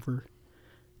came over,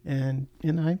 and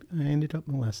I ended up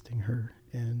molesting her.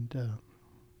 And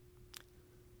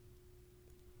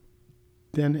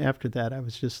then after that, I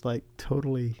was just like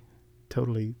totally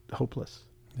hopeless.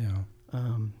 Yeah.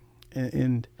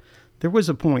 And there was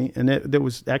a point, and there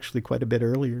was actually quite a bit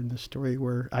earlier in the story,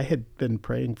 where I had been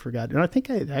praying for God. And I think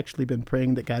I had actually been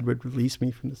praying that God would release me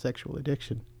from the sexual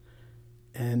addiction.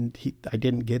 And I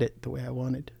didn't get it the way I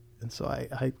wanted. And so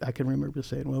I can remember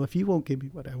saying, "Well, if you won't give me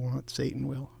what I want, Satan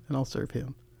will, and I'll serve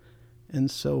him." And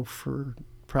so for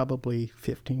probably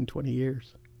 15, 20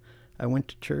 years, I went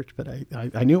to church, but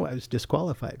I knew I was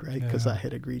disqualified, right? Because I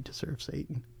had agreed to serve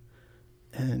Satan.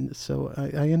 And so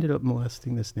I ended up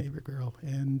molesting this neighbor girl.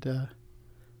 And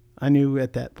I knew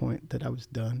at that point that I was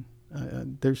done.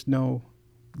 There's no,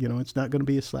 it's not going to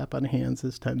be a slap on the hands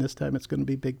this time. This time it's going to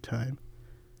be big time.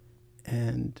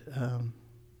 And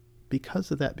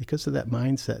because of that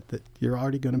mindset that you're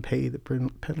already going to pay the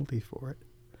penalty for it,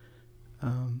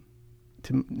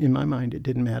 in my mind, it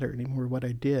didn't matter anymore what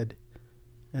I did.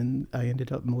 And I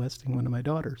ended up molesting one of my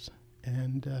daughters.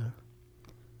 And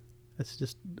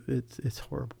it's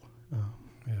horrible.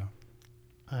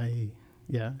 It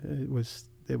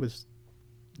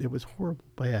was horrible,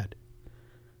 bad.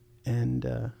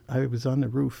 And I was on the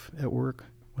roof at work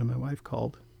when my wife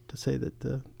called to say that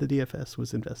the DFS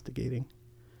was investigating.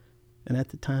 And at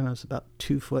the time, I was about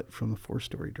 2 foot from a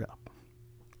 4-story drop.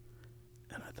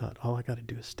 And I thought, all I got to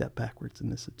do is step backwards,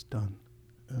 and it's done.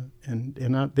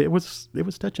 It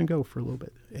was touch and go for a little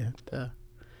bit. And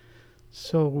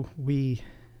so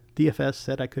DFS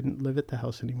said I couldn't live at the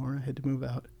house anymore. I had to move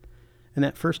out. And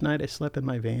that first night, I slept in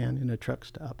my van in a truck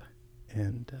stop.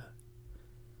 And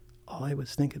all I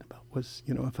was thinking about was,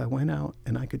 if I went out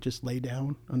and I could just lay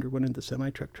down under one of the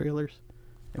semi-truck trailers,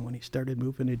 and when he started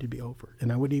moving, it'd be over. And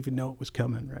I wouldn't even know it was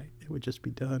coming, right? It would just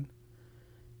be done.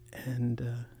 And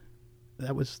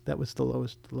that was the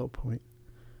low point.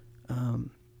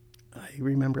 I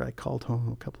remember I called home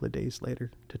a couple of days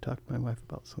later to talk to my wife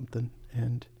about something,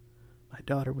 and my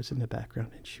daughter was in the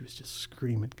background, and she was just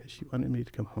screaming because she wanted me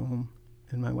to come home.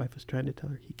 And my wife was trying to tell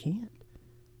her, he can't.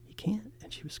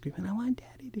 And she was screaming, I want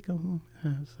Daddy to go home.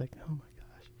 And I was like, oh my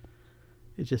gosh.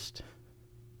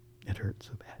 It hurt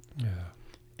so bad. Yeah.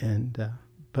 And,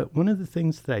 but one of the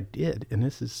things that I did, and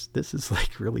this is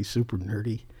like really super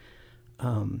nerdy,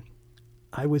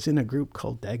 I was in a group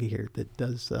called Dagahir that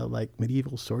does like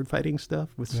medieval sword fighting stuff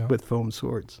with foam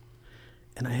swords.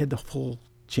 And I had the full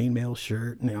chainmail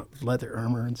shirt and leather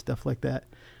armor and stuff like that.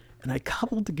 And I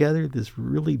cobbled together this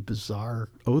really bizarre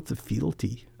Oath of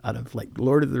Fealty out of like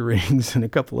Lord of the Rings and a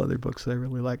couple other books that I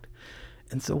really liked.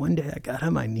 And so one day I got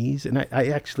on my knees, and I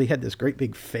actually had this great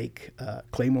big fake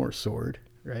claymore sword,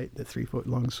 right? The 3-foot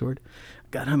long sword. I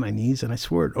got on my knees and I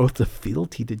swore an oath of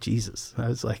fealty to Jesus. I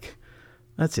was like,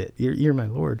 that's it. You're my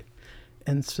Lord.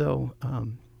 And so,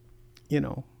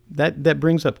 that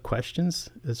brings up questions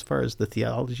as far as the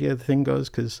theology of the thing goes,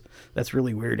 because that's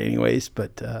really weird anyways.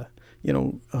 But,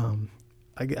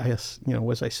 I guess,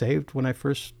 was I saved when I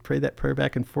first prayed that prayer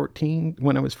back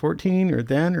when I was 14 or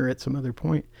then or at some other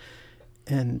point?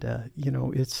 And,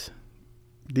 it's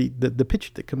the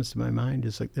picture that comes to my mind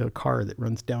is like a car that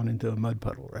runs down into a mud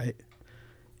puddle, right?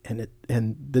 And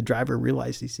the driver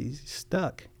realizes he's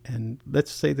stuck. And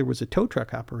let's say there was a tow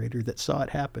truck operator that saw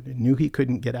it happen and knew he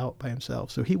couldn't get out by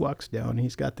himself. So he walks down and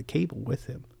he's got the cable with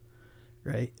him,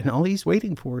 right? And all he's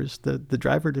waiting for is the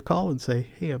driver to call and say,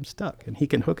 hey, I'm stuck. And he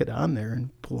can hook it on there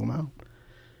and pull him out.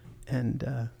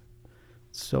 And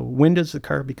so when does the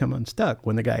car become unstuck?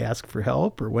 When the guy asks for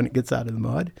help or when it gets out of the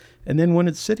mud? And then when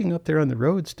it's sitting up there on the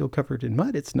road still covered in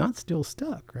mud, it's not still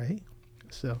stuck, right?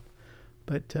 So,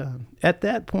 but at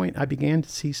that point, I began to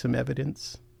see some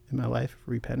evidence in my life of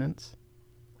repentance.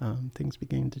 Things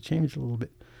began to change a little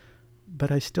bit.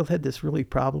 But I still had this really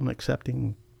problem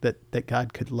accepting that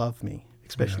God could love me,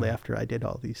 especially after I did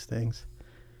all these things.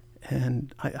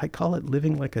 And I call it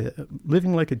living like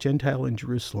a Gentile in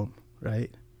Jerusalem,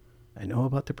 right? I know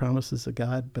about the promises of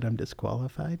God, but I'm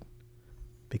disqualified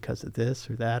because of this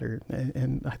or that,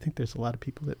 and I think there's a lot of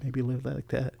people that maybe live like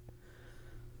that.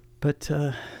 But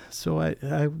so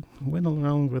I went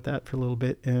along with that for a little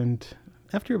bit, and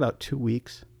after about 2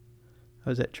 weeks, I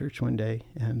was at church one day,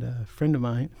 and a friend of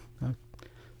mine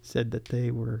said that they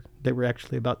were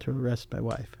actually about to arrest my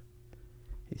wife.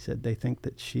 He said they think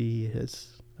that she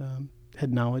has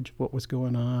had knowledge of what was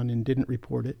going on and didn't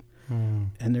report it.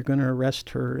 And they're going to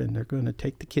arrest her, and they're going to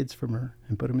take the kids from her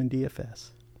and put them in DFS.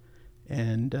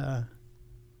 And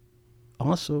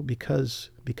also because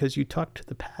you talked to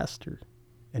the pastor,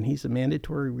 and he's a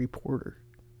mandatory reporter,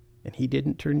 and he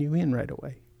didn't turn you in right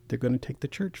away, they're going to take the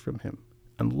church from him,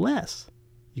 unless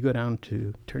you go down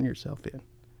to turn yourself in.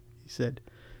 He said,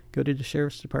 go to the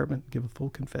sheriff's department, give a full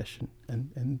confession,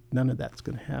 and none of that's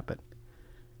going to happen.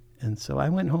 And so I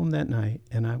went home that night,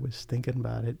 and I was thinking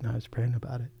about it, and I was praying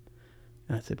about it.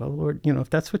 And I said, well, Lord, if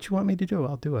that's what you want me to do,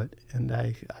 I'll do it. And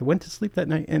I went to sleep that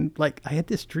night, and I had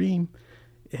this dream,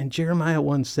 and Jeremiah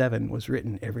 1:7 was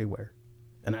written everywhere.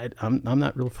 And I'm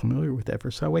not real familiar with that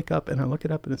verse. So I wake up, and I look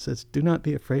it up, and it says, do not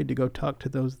be afraid to go talk to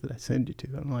those that I send you to.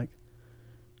 I'm like,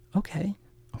 okay,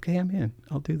 I'm in.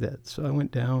 I'll do that. So I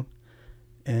went down,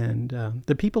 And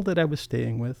the people that I was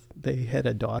staying with, they had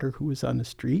a daughter who was on the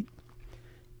street,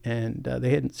 and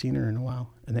they hadn't seen her in a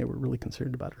while, and they were really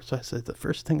concerned about her. So I said, the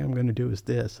first thing I'm going to do is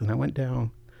this. And I went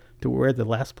down to where the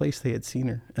last place they had seen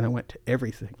her, and I went to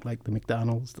everything, like the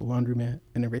McDonald's, the laundromat,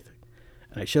 and everything.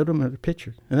 And I showed them a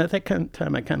picture. And at that kind of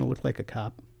time, I kind of looked like a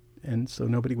cop, and so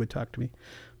nobody would talk to me.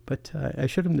 But I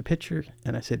showed them the picture,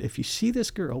 and I said, if you see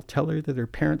this girl, tell her that her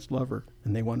parents love her,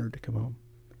 and they want her to come home.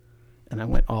 And I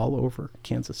went all over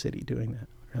Kansas City doing that.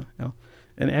 You know?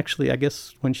 And actually, I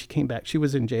guess when she came back, she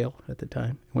was in jail at the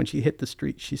time. When she hit the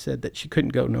street, she said that she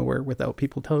couldn't go nowhere without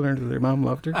people telling her that their mom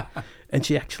loved her. And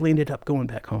she actually ended up going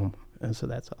back home. And so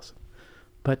that's awesome.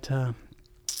 But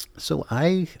so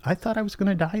I thought I was going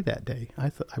to die that day.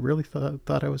 I really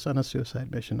thought I was on a suicide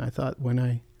mission. I thought when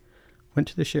I went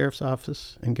to the sheriff's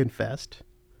office and confessed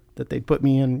that they'd put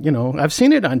me in, you know, I've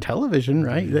seen it on television,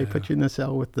 right? Yeah. They put you in the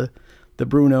cell with the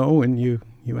Bruno, and you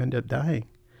end up dying.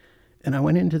 And I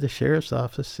went into the sheriff's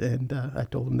office, and I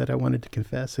told him that I wanted to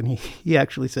confess, and he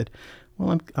actually said,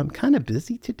 well, I'm kind of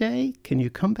busy today. Can you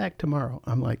come back tomorrow?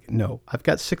 I'm like, no, I've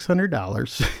got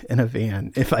 $600 in a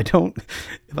van. If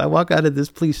I walk out of this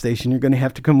police station, you're going to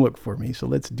have to come look for me. So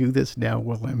let's do this now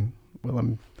while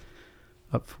I'm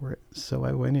up for it. So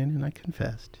I went in and I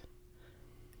confessed,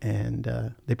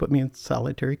 and they put me in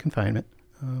solitary confinement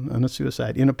on a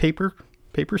suicide in a paper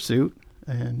suit.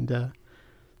 And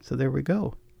so there we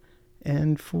go.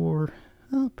 And for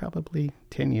probably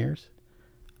 10 years,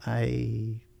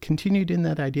 I continued in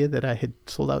that idea that I had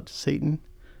sold out to Satan,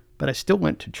 but I still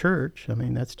went to church. I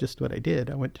mean, that's just what I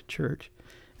did. I went to church,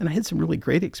 and I had some really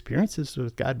great experiences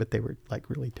with God, but they were like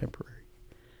really temporary.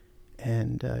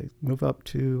 And move up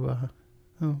to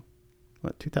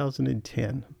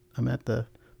 2010. I'm at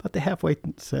about the halfway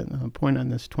point on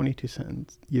this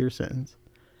 22-year sentence.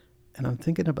 And I'm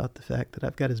thinking about the fact that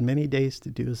I've got as many days to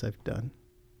do as I've done.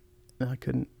 And I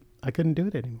couldn't do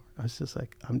it anymore. I was just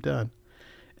like, I'm done.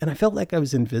 And I felt like I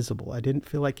was invisible. I didn't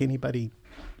feel like anybody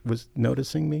was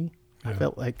noticing me. Yeah. I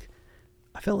felt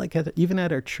like even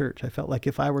at our church, I felt like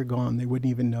if I were gone, they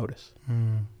wouldn't even notice.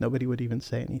 Nobody would even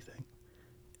say anything.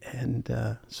 And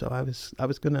so I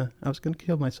was gonna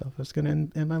kill myself. I was gonna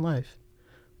end my life.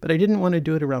 But I didn't want to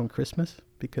do it around Christmas,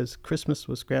 because Christmas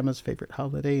was Grandma's favorite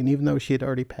holiday, and even though she had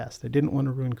already passed, I didn't want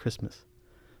to ruin Christmas.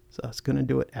 So I was going to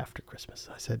do it after Christmas.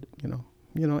 I said, you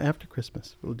know, after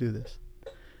Christmas, we'll do this.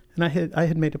 And I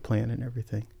had made a plan and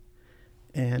everything.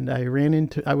 And I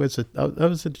was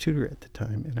a tutor at the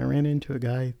time, and I ran into a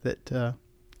guy that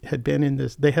had been in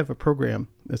this. They have a program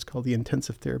that's called the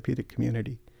Intensive Therapeutic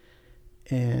Community.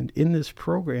 And in this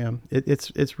program,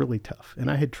 it's really tough. And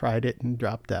I had tried it and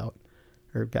dropped out,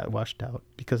 or got washed out,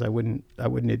 because I wouldn't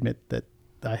admit that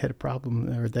I had a problem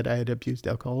or that I had abused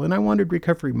alcohol, and I wanted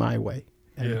recovery my way.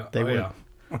 And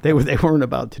they weren't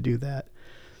about to do that.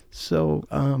 So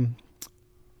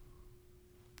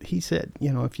he said,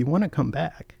 you know, if you want to come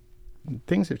back,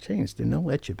 things have changed and they'll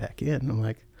let you back in. I'm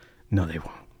like, no, they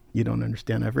won't. You don't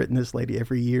understand. I've written this lady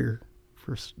every year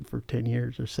for 10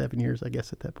 years or 7 years, I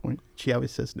guess, at that point. She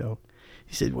always says no.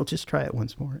 He said, well, just try it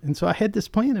once more. And so I had this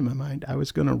plan in my mind. I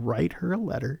was going to write her a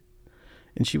letter,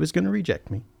 and she was going to reject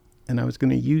me. And I was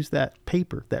going to use that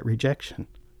paper, that rejection,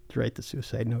 to write the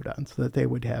suicide note on, so that they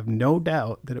would have no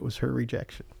doubt that it was her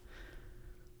rejection.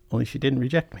 Only she didn't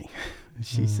reject me.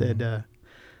 She said,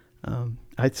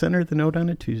 I'd sent her the note on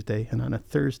a Tuesday, and on a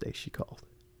Thursday she called.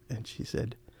 And she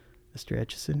said, Mr.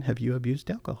 Etchison, have you abused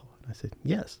alcohol? And I said,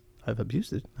 yes, I've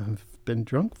abused it. I've been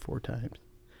drunk 4 times.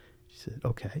 She said,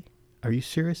 okay. Are you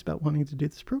serious about wanting to do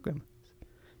this program? Said,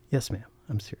 yes, ma'am,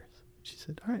 I'm serious. She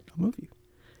said, all right, I'll move you.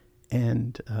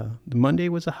 And the Monday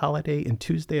was a holiday, and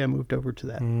Tuesday I moved over to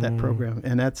that program.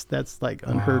 And that's like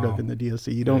unheard of in the DOC.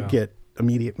 You don't get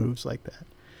immediate moves like that.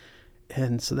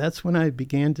 And so that's when I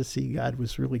began to see God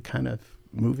was really kind of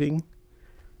moving,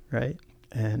 right?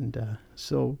 And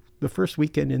so the first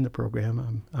weekend in the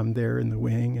program, I'm there in the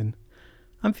wing, and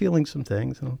I'm feeling some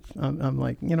things. And I'm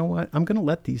like, you know what? I'm going to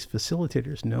let these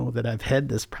facilitators know that I've had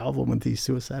this problem with these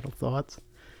suicidal thoughts.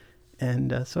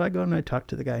 And so I go and I talk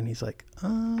to the guy, and he's like,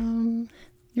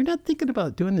 you're not thinking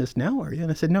about doing this now, are you?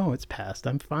 And I said, no, it's past.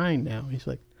 I'm fine now. He's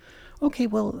like, okay,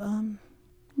 well,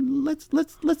 let's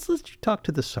talk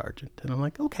to the sergeant. And I'm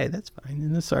like, okay, that's fine.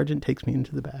 And the sergeant takes me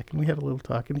into the back, and we have a little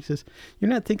talk, and he says,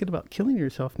 you're not thinking about killing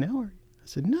yourself now, are you? I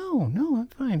said, no, I'm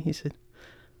fine. He said,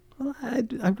 well,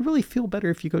 I'd really feel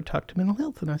better if you go talk to mental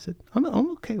health. And I said, I'm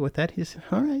okay with that. He said,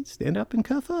 all right, stand up and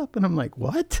cuff up. And I'm like,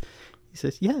 what? He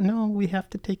says, yeah, no, we have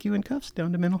to take you in cuffs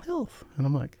down to mental health. And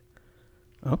I'm like,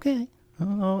 okay,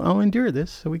 I'll endure this.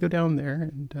 So we go down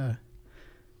there, and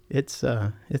it's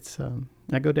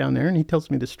I go down there and he tells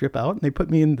me to strip out, and they put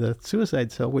me in the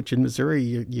suicide cell, which in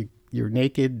Missouri you're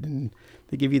naked, and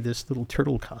they give you this little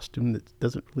turtle costume that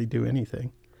doesn't really do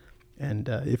anything. And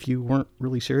if you weren't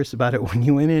really serious about it when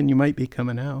you went in, you might be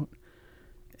coming out.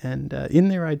 And in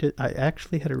there, I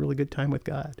actually had a really good time with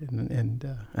God,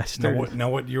 and I started. Now,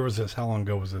 what year was this? How long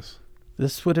ago was this?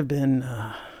 This would have been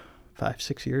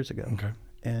 5-6 years ago. Okay.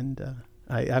 And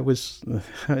I was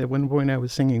at one point I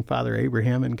was singing Father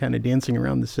Abraham and kind of dancing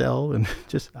around the cell, and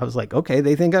I was like, okay,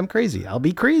 they think I'm crazy. I'll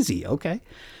be crazy, okay.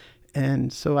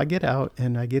 And so I get out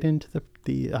and I get into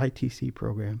the ITC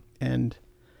program, and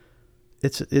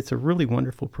it's a really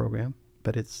wonderful program,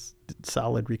 but it's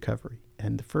solid recovery.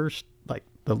 And the first, like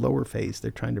the lower phase, they're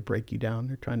trying to break you down.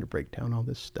 They're trying to break down all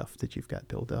this stuff that you've got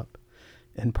built up.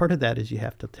 And part of that is you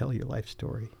have to tell your life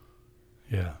story.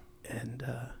 Yeah. And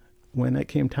when it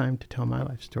came time to tell my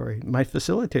life story, my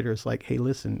facilitator is like, hey,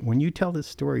 listen, when you tell this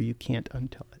story, you can't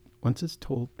untell it. Once it's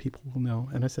told, people will know.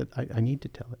 And I said, I need to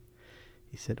tell it.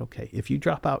 He said, okay, if you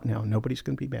drop out now, nobody's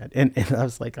going to be mad. And I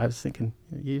was thinking,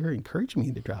 you're encouraging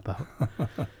me to drop out.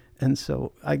 And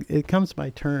so it comes my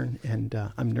turn, and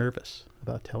I'm nervous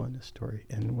about telling this story.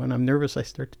 And when I'm nervous, I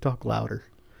start to talk louder.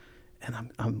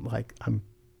 And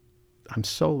I'm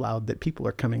so loud that people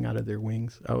are coming out of their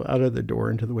wings, out of the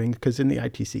door into the wings, because in the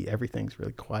ITC, everything's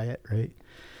really quiet, right?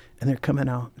 And they're coming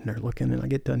out, and they're looking, and I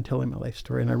get done telling my life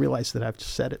story, and I realize that I've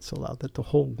said it so loud that the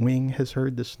whole wing has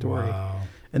heard the story. Wow.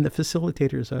 And the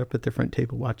facilitators are up at the front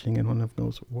table watching, and one of them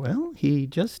goes, well, he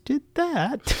just did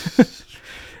that.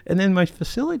 And then my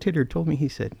facilitator told me, he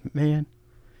said, man,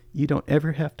 you don't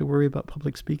ever have to worry about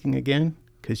public speaking again,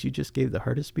 because you just gave the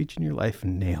hardest speech in your life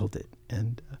and nailed it.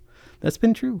 And that's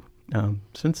been true.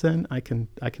 Since then, I can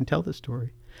tell the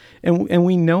story. And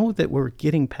we know that we're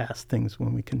getting past things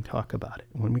when we can talk about it,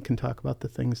 when we can talk about the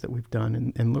things that we've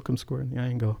done and look them square in the eye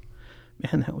and go,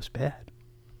 man, that was bad.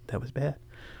 That was bad.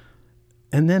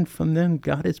 And then from then,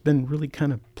 God has been really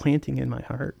kind of planting in my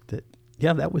heart that,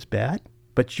 yeah, that was bad,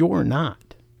 but you're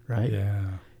not, right?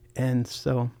 Yeah. And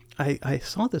so I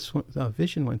saw this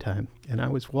vision one time, and I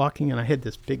was walking, and I had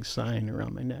this big sign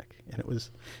around my neck, and it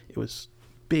was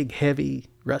big, heavy,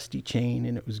 rusty chain,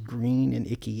 and it was green and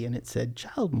icky, and it said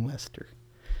child molester.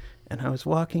 And I was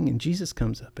walking, and Jesus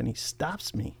comes up, and he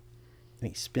stops me, and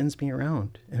he spins me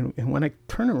around. And when I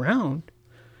turn around,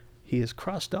 he has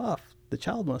crossed off the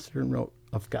child molester and wrote,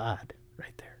 of God,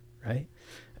 right there, right?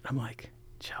 And I'm like,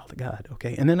 child of God,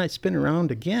 okay. And then I spin around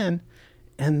again,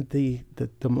 and the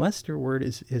molester word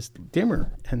is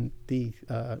dimmer, and the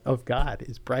of God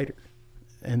is brighter.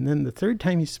 And then the third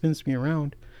time he spins me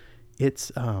around,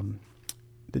 it's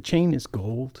the chain is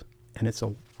gold, and it's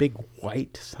a big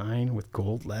white sign with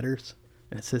gold letters,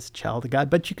 and it says child of God,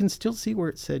 but you can still see where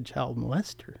it said child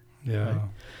molester. Yeah. Right?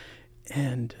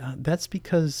 And that's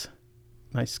because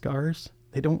my scars,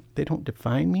 they don't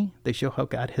define me. They show how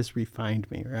God has refined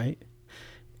me, right?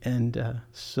 And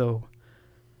so,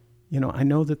 I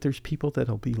know that there's people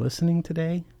that'll be listening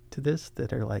today to this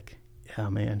that are like, yeah,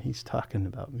 man, he's talking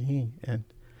about me. And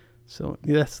so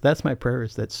that's my prayer,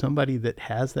 is that somebody that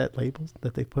has that label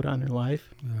that they put on their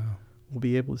life will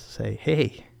be able to say,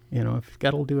 hey, if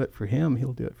God will do it for him,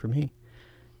 he'll do it for me.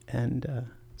 And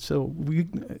so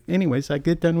anyways, I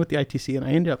get done with the ITC, and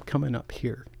I ended up coming up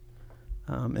here.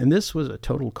 And this was a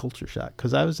total culture shock,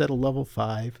 because I was at a level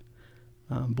 5.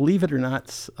 Believe it or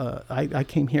not, I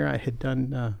came here, I had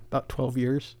done about 12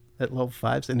 years at level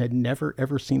 5s and had never,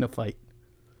 ever seen a fight.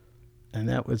 And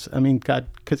that was, God,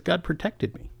 because God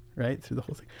protected me, right, through the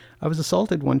whole thing. I was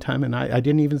assaulted one time, and I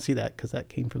didn't even see that because that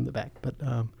came from the back. But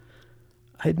I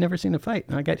had never seen a fight.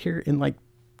 And I got here, and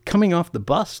coming off the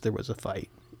bus, there was a fight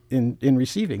in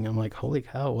receiving. I'm like, holy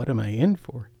cow, what am I in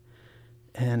for?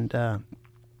 And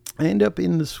I ended up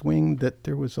in the swing that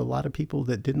there was a lot of people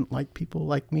that didn't like people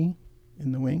like me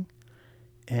in the wing.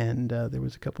 And there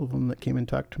was a couple of them that came and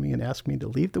talked to me and asked me to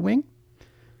leave the wing.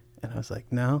 And I was like,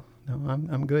 no,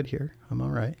 I'm good here. I'm all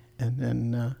right. And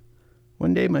then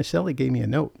one day my cellie gave me a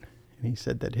note, and he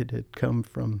said that it had come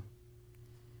from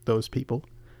those people,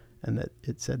 and that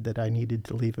it said that I needed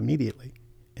to leave immediately.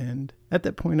 And at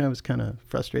that point, I was kind of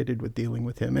frustrated with dealing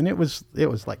with him. And it was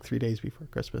like 3 days before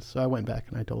Christmas. So I went back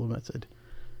and I told him, I said,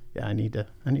 yeah, I need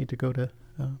to go to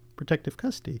protective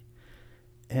custody.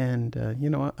 And,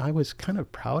 I was kind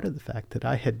of proud of the fact that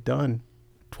I had done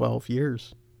 12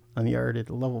 years on the yard at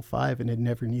a level 5 and had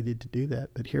never needed to do that.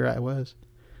 But here I was.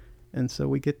 And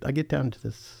so I get down to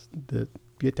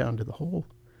the hole,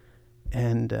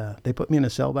 and they put me in a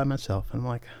cell by myself. And I'm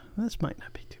like, this might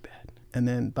not be too bad. And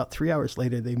then about 3 hours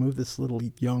later, they move this little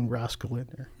young rascal in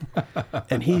there,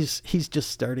 and he's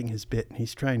just starting his bit, and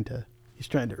he's trying to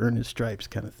earn his stripes,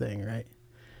 kind of thing, right?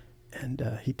 And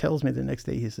he tells me the next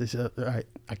day, he says, all right,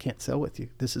 I can't sell with you.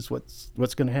 This is what's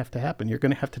going to have to happen. You're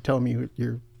going to have to tell them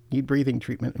you need breathing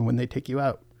treatment, and when they take you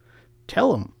out,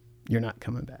 tell them you're not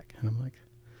coming back. And I'm like,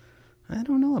 I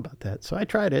don't know about that. So I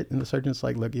tried it, and the sergeant's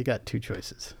like, look, you got two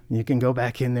choices. You can go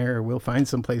back in there, or we'll find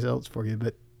someplace else for you.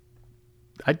 But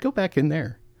I'd go back in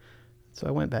there. So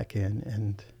I went back in,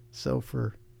 and so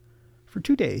for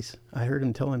 2 days, I heard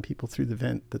him telling people through the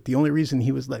vent that the only reason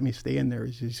he was letting me stay in there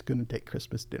is he's going to take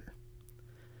Christmas dinner.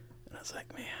 And I was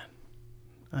like, man,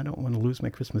 I don't want to lose my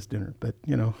Christmas dinner, but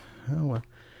oh well.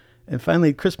 And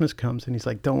finally Christmas comes, and he's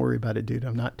like, don't worry about it, dude.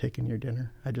 I'm not taking your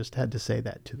dinner. I just had to say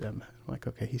that to them. I'm like,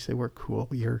 okay. He said, we're cool.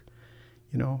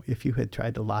 If you had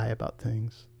tried to lie about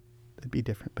things, it'd be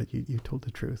different, but you told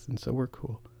the truth. And so we're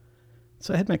cool.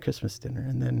 So I had my Christmas dinner,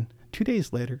 and then 2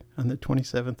 days later, on the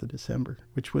 27th of December,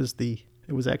 which was it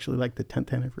was actually like the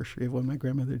 10th anniversary of when my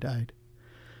grandmother died,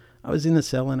 I was in the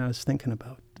cell, and I was thinking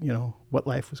about, what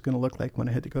life was going to look like when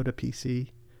I had to go to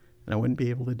PC, and I wouldn't be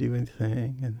able to do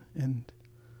anything, and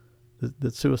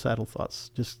the suicidal thoughts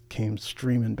just came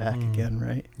streaming back again,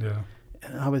 right? Yeah.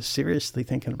 And I was seriously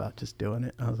thinking about just doing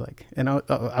it. I was like, and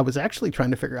I was actually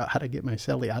trying to figure out how to get my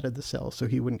cellie out of the cell so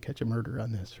he wouldn't catch a murder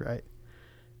on this, right?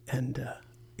 And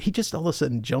he just all of a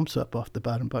sudden jumps up off the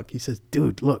bottom bunk. He says,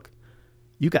 dude, look,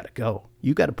 you got to go.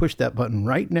 You got to push that button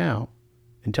right now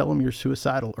and tell them you're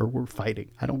suicidal, or we're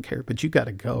fighting. I don't care, but you got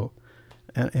to go.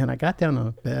 And I got down on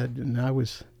the bed, and I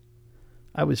was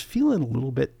feeling a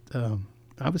little bit,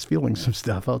 I was feeling some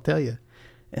stuff, I'll tell you.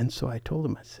 And so I told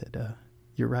him, I said,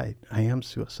 you're right, I am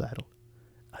suicidal.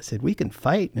 I said, we can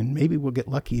fight, and maybe we'll get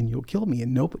lucky and you'll kill me,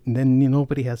 and then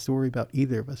nobody has to worry about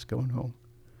either of us going home.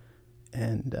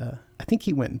 And I think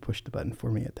he went and pushed the button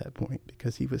for me at that point,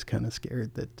 because he was kind of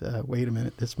scared that, wait a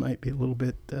minute, this might be a little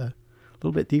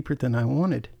bit deeper than I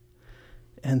wanted.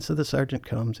 And so the sergeant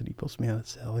comes, and he pulls me out of the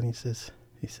cell, and he says,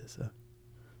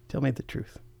 tell me the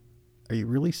truth. Are you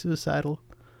really suicidal,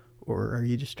 or are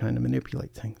you just trying to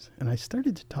manipulate things? And I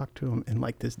started to talk to him, and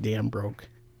like this dam broke,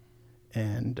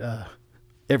 and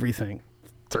everything,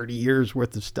 30 years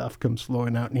worth of stuff comes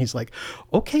flowing out. And he's like,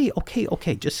 okay,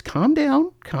 just calm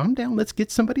down. Let's get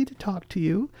somebody to talk to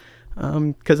you.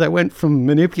 Because I went from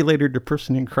manipulator to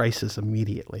person in crisis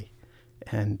immediately.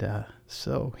 And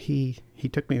so he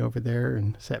took me over there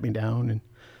and sat me down,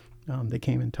 and they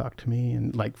came and talked to me,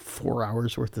 and like 4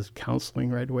 hours worth of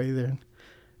counseling right away there.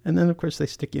 And then, of course, they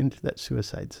stick you into that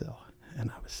suicide cell.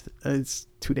 And it's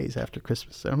 2 days after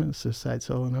Christmas. So I'm in the suicide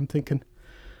cell, and I'm thinking,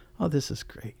 oh, this is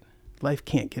great. Life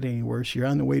can't get any worse. You're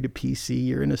on the way to PC.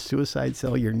 You're in a suicide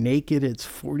cell. You're naked. It's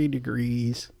 40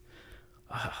 degrees.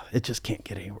 It just can't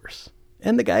get any worse.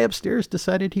 And the guy upstairs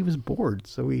decided he was bored.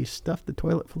 So he stuffed the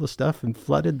toilet full of stuff and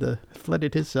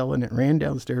flooded his cell, and it ran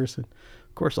downstairs. And,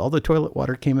 of course, all the toilet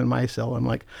water came in my cell. I'm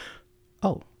like,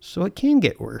 oh, so it can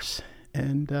get worse.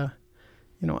 And,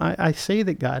 I say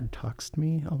that God talks to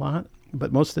me a lot,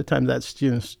 but most of the time that's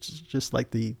just like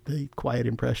the quiet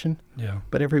impression. Yeah.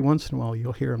 But every once in a while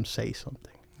you'll hear him say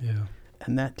something. Yeah.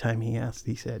 And that time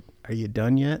he said, are you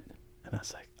done yet? And I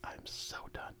was like, I'm so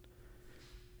done.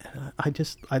 And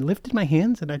I lifted my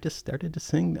hands, and I just started to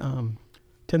sing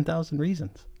 10,000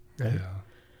 Reasons. Right?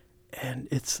 Yeah. And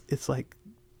it's like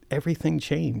everything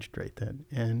changed right then.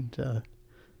 And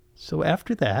so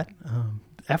after that,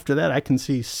 I can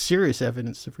see serious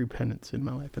evidence of repentance in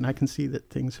my life, and I can see that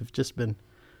things have just been,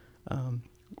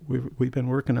 we've been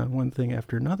working on one thing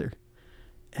after another.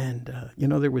 And,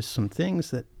 there was some things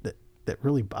that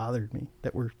really bothered me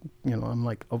that were, I'm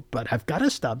like, oh, but I've got to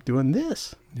stop doing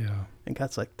this. Yeah. And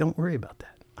God's like, don't worry about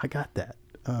that. I got that.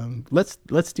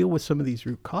 Let's deal with some of these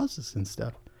root causes and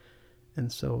stuff.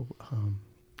 And so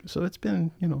it's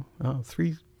been,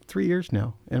 3 years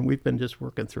now, and we've been just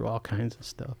working through all kinds of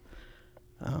stuff.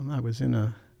 I was in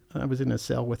a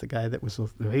cell with a guy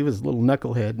he was a little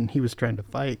knucklehead, and he was trying to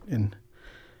fight, and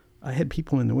I had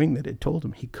people in the wing that had told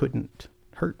him he couldn't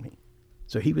hurt me.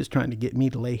 So he was trying to get me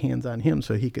to lay hands on him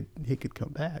so he could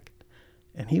come back.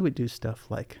 And he would do stuff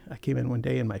like, I came in one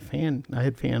day and I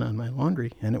had fan on my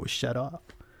laundry, and it was shut off.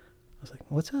 I was like,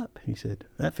 what's up? He said,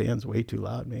 that fan's way too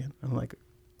loud, man. I'm like,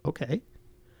 okay.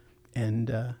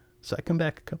 And so I come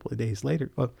back a couple of days later.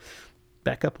 Well,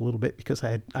 back up a little bit, because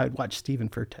I had watched Stephen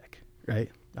Furtick, right?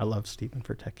 I love Stephen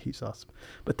Furtick. He's awesome.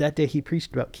 But that day he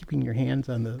preached about keeping your hands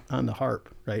on the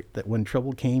harp, right? That when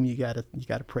trouble came, you gotta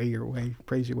praise your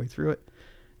way through it.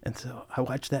 And so I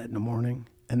watched that in the morning,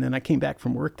 and then I came back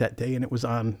from work that day, and it was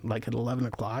on like at 11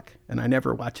 o'clock, and I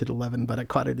never watch it 11, but I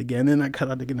caught it again, and I caught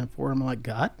it again at 4. I'm like,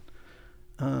 God,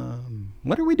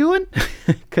 what are we doing?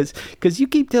 Because you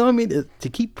keep telling me to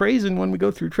keep praising when we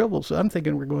go through trouble, so I'm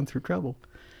thinking we're going through trouble.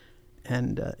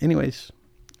 And anyways,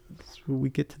 so we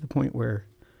get to the point where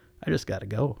I just got to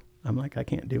go. I'm like, I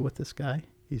can't deal with this guy.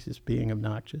 He's just being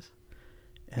obnoxious.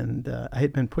 And I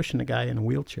had been pushing a guy in a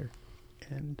wheelchair.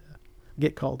 And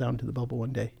get called down to the bubble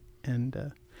one day.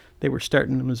 And they were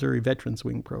starting the Missouri Veterans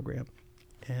Wing program.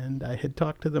 And I had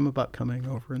talked to them about coming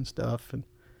over and stuff.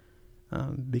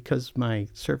 And because my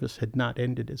service had not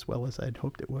ended as well as I'd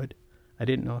hoped it would, I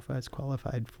didn't know if I was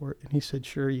qualified for it. And he said,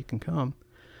 sure, you can come.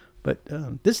 But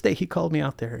this day he called me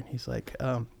out there and he's like,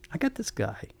 I got this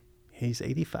guy. He's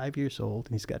 85 years old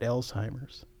and he's got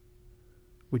Alzheimer's.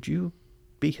 Would you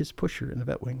be his pusher in the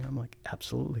vet wing? I'm like,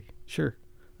 absolutely. Sure.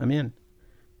 I'm in.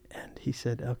 And he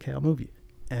said, okay, I'll move you.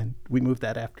 And we moved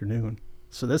that afternoon.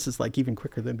 So this is like even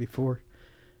quicker than before.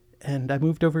 And I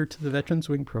moved over to the Veterans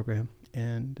Wing program.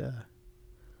 And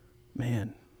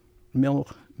man,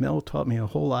 Mel taught me a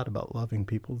whole lot about loving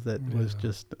people that was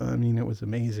just, I mean, it was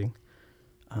amazing.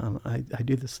 I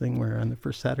do this thing where on the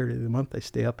first Saturday of the month, I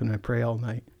stay up and I pray all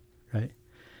night, right?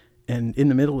 And in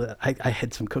the middle of that, I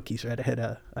had some cookies, right?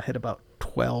 I had about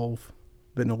 12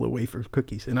 vanilla wafer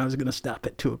cookies, and I was going to stop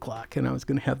at 2:00, and I was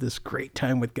going to have this great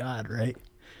time with God, right?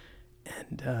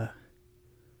 And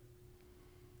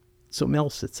so Mel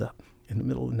sits up in the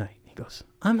middle of the night. He goes,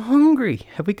 I'm hungry.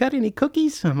 Have we got any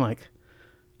cookies? I'm like,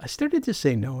 I started to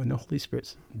say no, and the Holy Spirit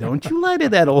said, don't you lie to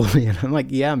that old man. I'm like,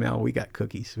 yeah, Mel, we got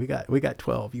cookies. We got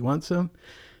 12. You want some?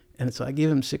 And so I give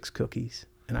him 6 cookies,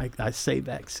 and I say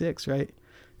back 6, right?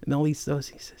 And Mel eats those.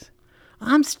 He says,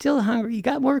 I'm still hungry. You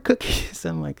got more cookies?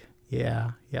 I'm like,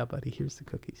 yeah, buddy, here's the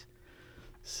cookies.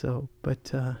 So,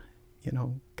 but, you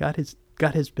know, God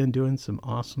has been doing some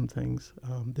awesome things.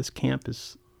 This camp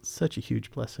is such a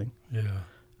huge blessing. Yeah.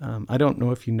 I don't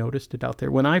know if you noticed it out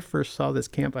there. When I first saw this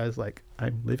camp, I was like,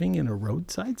 I'm living in a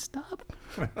roadside stop?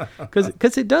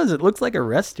 Because it does. It looks like a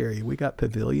rest area. We got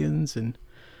pavilions, and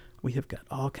we have got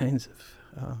all kinds of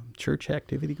church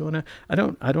activity going on. I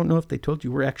don't know if they told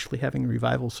you we're actually having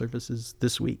revival services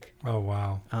this week. Oh,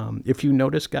 wow. If you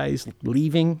notice guys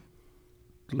leaving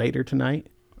later tonight,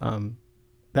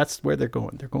 that's where they're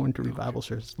going. They're going to revival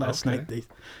service. Last night,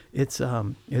 it's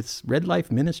Red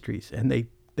Life Ministries, and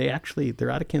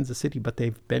they're out of Kansas City, but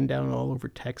they've been down all over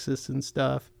Texas and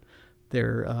stuff. They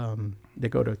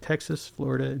go to Texas,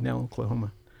 Florida, and now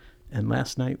Oklahoma. And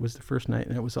last night was the first night,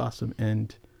 and it was awesome.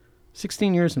 And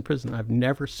 16 years in prison, I've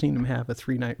never seen them have a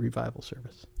 3-night revival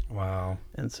service. Wow.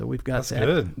 And so we've got That's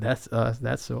good.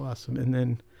 That's so awesome. And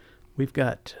then we have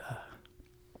got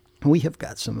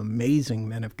some amazing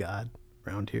men of God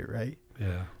around here, right?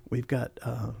 Yeah. We've got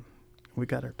our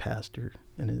pastor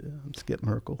and Skip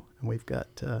Merkel, and we've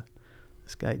got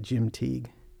this guy Jim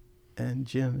Teague, and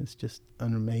Jim is just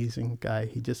an amazing guy.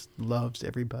 He just loves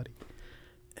everybody.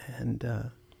 And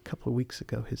a couple of weeks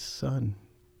ago, his son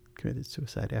committed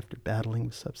suicide after battling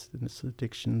with substance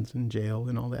addictions in jail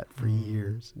and all that for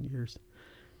years and years.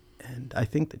 And I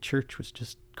think the church was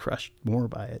just crushed more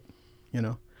by it, you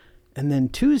know. And then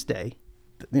Tuesday,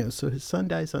 you know, so his son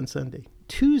dies on Sunday.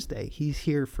 Tuesday, he's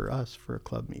here for us for a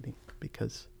club meeting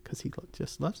because he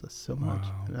just loves us so much.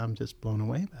 Wow. And I'm just blown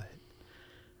away by it.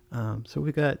 So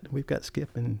we've got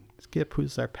Skip,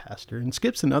 who's our pastor, and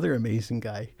Skip's another amazing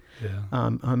guy. Yeah.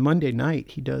 On Monday night,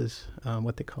 he does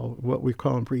what we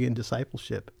call bring-in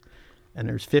discipleship, and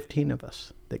there's 15 of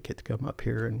us that get to come up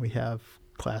here, and we have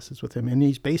classes with him, and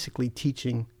he's basically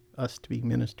teaching us to be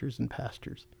ministers and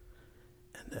pastors,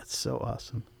 and that's so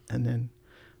awesome. And then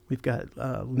we've got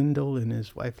Lyndall and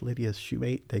his wife Lydia's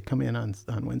shoemate. They come in on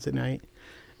Wednesday night,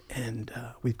 and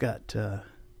we've got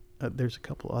there's a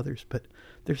couple others, but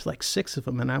there's like 6 of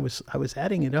them, and I was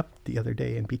adding it up the other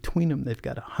day, and between them they've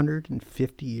got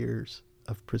 150 years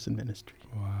of prison ministry.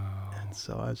 Wow. And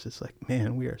so I was just like,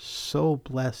 man, we are so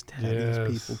blessed to have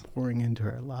these people pouring into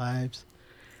our lives,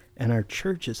 and our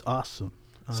church is awesome.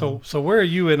 So where are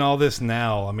you in all this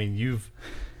now? I mean, you've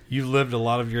lived a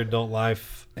lot of your adult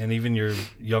life and even your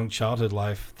young childhood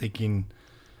life thinking,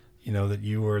 you know, that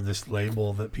you were this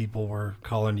label that people were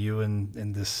calling you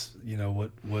in this, you know,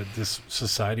 what this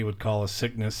society would call a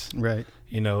sickness. Right.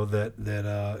 You know,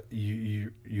 that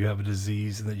you have a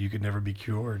disease and that you could never be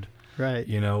cured. Right.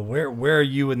 You know, where are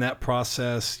you in that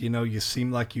process? You know, you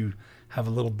seem like you have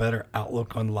a little better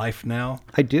outlook on life now.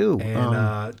 I do.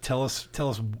 And tell us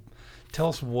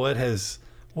what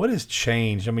has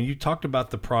changed. I mean, you talked about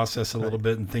the process a little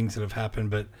bit and things that have happened,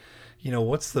 but you know,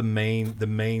 what's the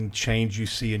main change you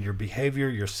see in your behavior,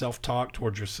 your self-talk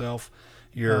towards yourself,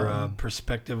 your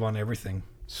perspective on everything?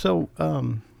 So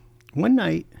one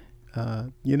night,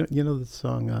 you know the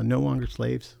song "No Longer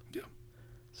Slaves." Yeah.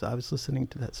 So I was listening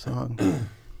to that song,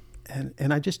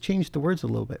 and I just changed the words a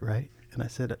little bit, right? And I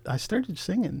said, I started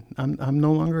singing. I'm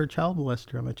no longer a child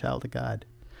molester. I'm a child of God.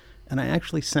 And I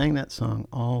actually sang that song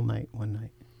all night one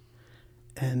night.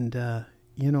 And,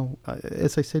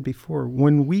 as I said before,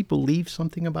 when we believe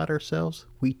something about ourselves,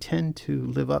 we tend to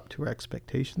live up to our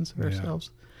expectations of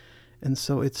ourselves. And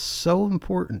so it's so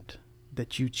important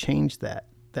that you change that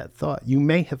thought. You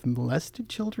may have molested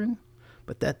children,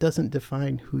 but that doesn't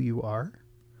define who you are,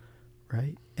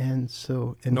 right? And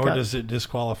so... Nor does it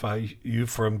disqualify you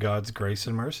from God's grace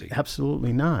and mercy.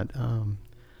 Absolutely not.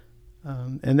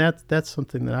 And that's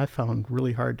something that I found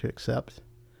really hard to accept.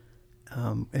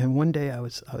 And one day I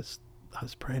was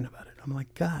praying about it. I'm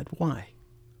like, God, why?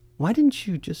 Why didn't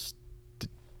you just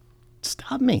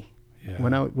stop me?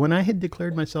 Yeah. When I had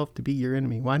declared myself to be your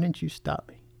enemy, why didn't you stop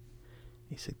me?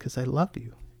 He said, because I love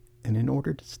you. And in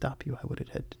order to stop you, I would have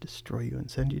had to destroy you and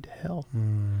send you to hell.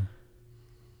 And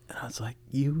I was like,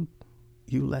 you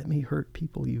let me hurt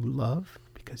people you love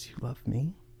because you love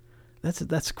me?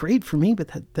 That's great for me, but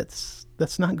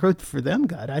that's not good for them,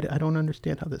 God. I don't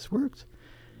understand how this works.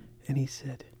 And he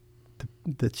said,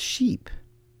 the sheep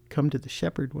come to the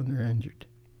shepherd when they're injured,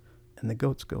 and the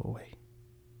goats go away.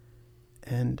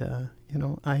 And,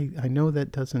 I know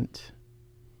that doesn't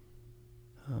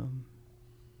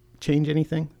change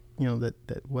anything,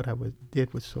 that what I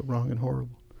did was so wrong and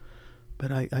horrible.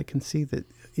 But I can see that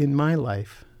in my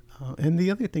life, and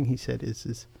the other thing he said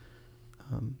is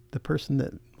the person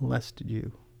that molested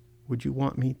you, would you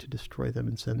want me to destroy them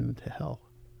and send them to hell?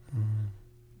 Mm-hmm.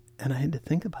 And I had to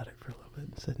think about it for a little bit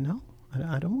and said, no,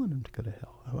 I don't want them to go to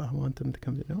hell. I want them to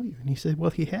come to know you. And he said,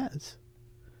 well, he has.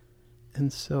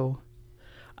 And so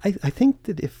I think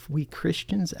that if we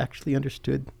Christians actually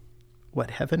understood what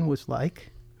heaven was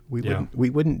like, we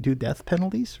wouldn't do death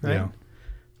penalties, right?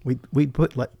 Yeah. We'd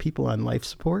put people on life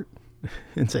support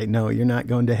and say, no, you're not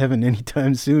going to heaven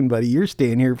anytime soon, buddy. You're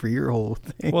staying here for your whole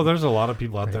thing. Well, there's a lot of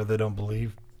people out there that don't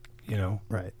believe,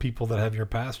 right. People that have your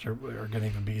past are going to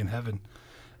even be in heaven.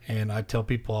 And I tell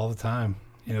people all the time,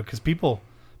 because people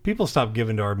stop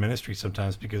giving to our ministry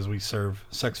sometimes because we serve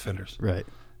sex offenders. Right.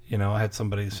 I had some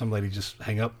lady just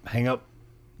hang up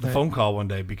the phone call one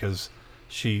day because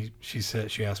she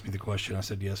asked me the question. I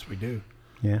said, yes, we do.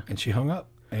 Yeah. And she hung up.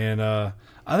 And I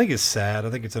think it's sad.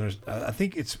 I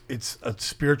think it's a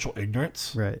spiritual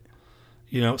ignorance. Right.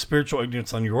 Spiritual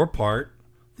ignorance on your part,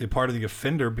 the part of the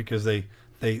offender, because they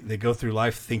go through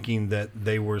life thinking that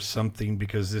they were something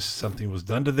because something was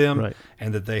done to them, right.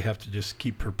 And that they have to just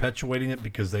keep perpetuating it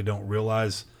because they don't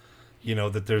realize,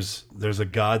 that there's a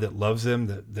God that loves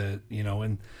them,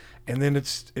 and then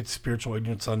it's spiritual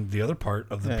ignorance on the other part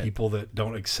of the people that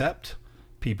don't accept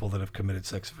people that have committed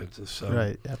sex offenses. So.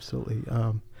 Right, absolutely.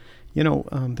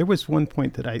 There was one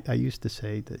point that I used to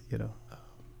say that,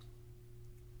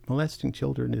 molesting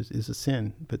children is a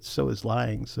sin, but so is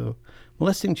lying. So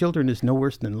molesting children is no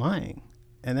worse than lying.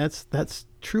 And that's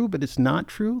true, but it's not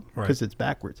true because it's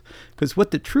backwards. Because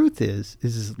what the truth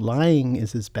is lying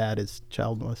is as bad as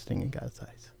child molesting in God's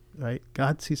eyes, right?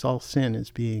 God sees all sin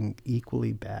as being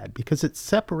equally bad because it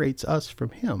separates us from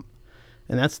him.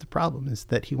 And that's the problem, is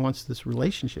that he wants this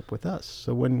relationship with us.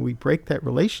 So when we break that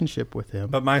relationship with him...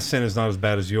 But my sin is not as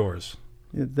bad as yours.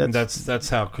 That's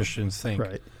how Christians think.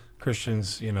 Right.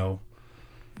 Christians,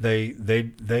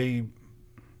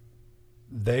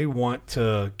 they want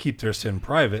to keep their sin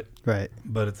private. Right.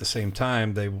 But at the same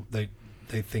time, they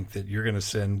think that your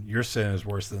sin is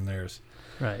worse than theirs.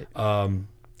 Right.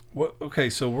 Okay,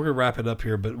 so we're going to wrap it up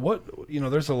here. But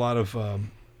there's a lot of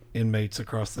inmates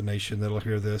across the nation that'll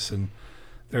hear this, and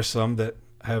there's some that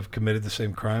have committed the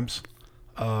same crimes.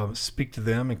 Speak to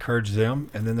them, encourage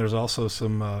them, and then there's also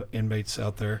some inmates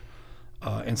out there,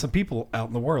 and some people out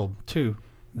in the world too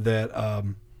that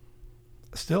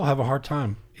still have a hard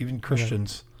time. Even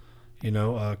Christians,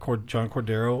 John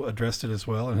Cordero addressed it as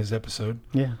well in his episode.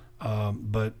 Yeah.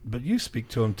 But you speak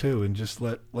to them too, and just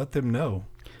let them know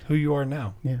who you are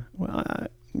now. Yeah. Well, I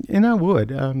would.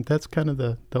 That's kind of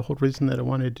the whole reason that I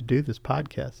wanted to do this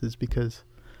podcast, is because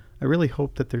I really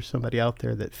hope that there's somebody out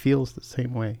there that feels the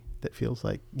same way, that feels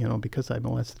like, because I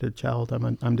molested a child,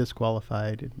 I'm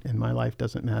disqualified and my life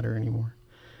doesn't matter anymore.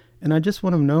 And I just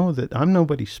want them to know that I'm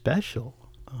nobody special.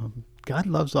 God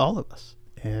loves all of us.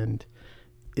 And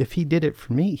if he did it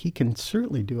for me, he can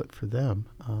certainly do it for them.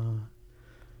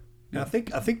 I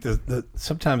think that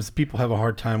sometimes people have a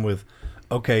hard time with,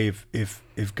 okay,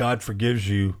 if God forgives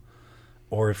you,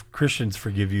 or if Christians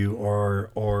forgive you,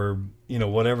 or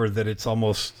whatever, that it's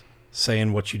almost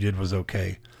saying what you did was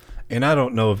okay. And I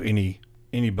don't know of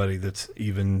anybody that's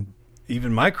even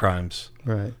my crimes.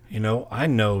 Right. I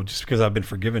know just because I've been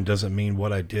forgiven doesn't mean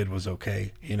what I did was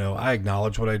okay. I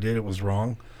acknowledge what I did, it was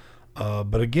wrong.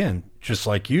 But again, just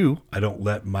like you, I don't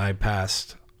let my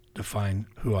past define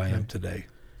who I am today.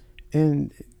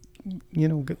 And,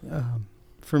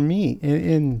 for me,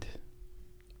 and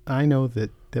I know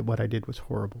that what I did was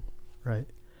horrible, right?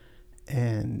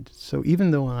 And so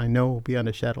even though I know beyond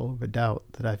a shadow of a doubt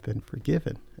that I've been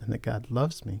forgiven and that God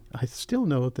loves me, I still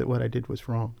know that what I did was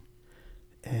wrong.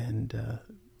 And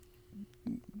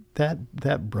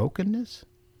that brokenness,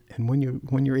 and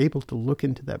when you're able to look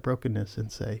into that brokenness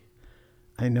and say,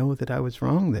 I know that I was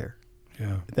wrong there,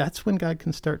 Yeah. that's when God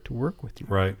can start to work with you.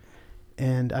 Right.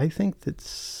 And I think that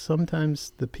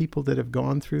sometimes the people that have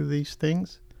gone through these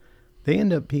things, they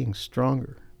end up being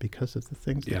stronger because of the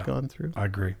things they've gone through. I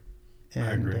agree. And,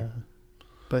 I agree.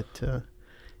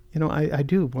 I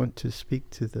do want to speak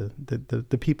to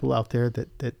the people out there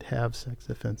that have sex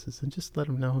offenses and just let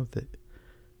them know that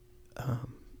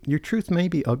your truth may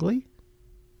be ugly,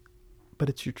 but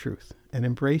it's your truth. And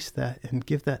embrace that and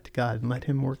give that to God and let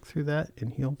him work through that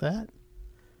and heal that.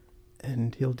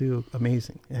 And he'll do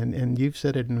amazing. And you've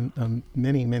said it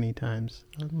many, many times.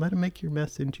 Let him make your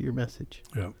mess into your message.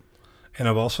 Yeah. And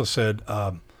I've also said,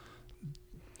 when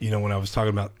I was talking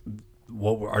about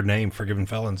our name, Forgiven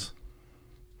Felons,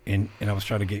 and I was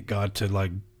trying to get God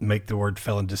to make the word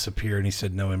felon disappear, and he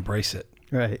said, no, embrace it.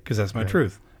 Right. Because that's my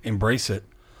truth. Embrace it.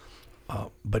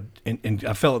 But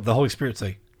I felt the Holy Spirit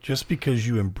say, just because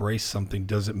you embrace something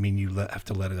doesn't mean you have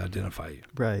to let it identify you.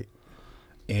 Right.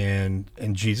 And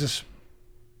Jesus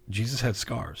had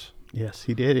scars. Yes,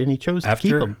 he did, and he chose to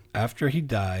keep them. After he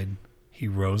died, he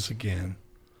rose again,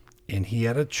 and he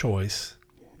had a choice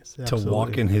Yes, to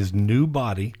walk in his new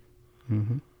body,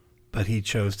 Mm-hmm. but he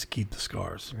chose to keep the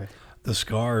scars. Right. The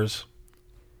scars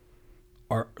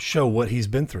show what he's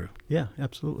been through. Yeah,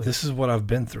 absolutely. This is what I've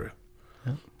been through.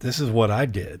 Yeah. This is what I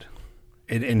did.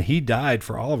 And he died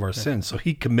for all of our sins. So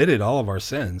he committed all of our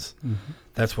sins. Mm-hmm.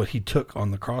 That's what he took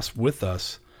on the cross with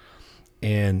us.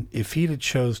 And if he'd have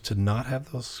chose to not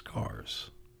have those scars,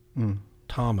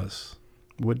 Thomas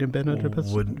wouldn't have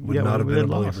been would not have been a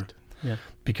believer. Yeah.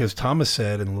 Because Thomas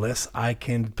said, unless I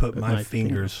can put my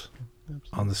fingers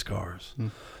on the scars.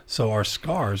 So our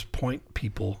scars point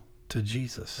people to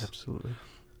Jesus. Absolutely.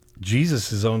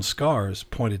 Jesus' own scars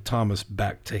pointed Thomas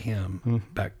back to him,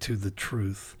 back to the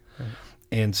truth. Right.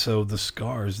 And so the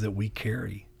scars that we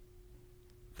carry,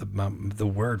 the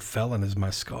word felon is my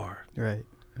scar, Right.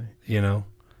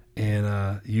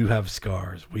 and you have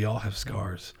scars. We all have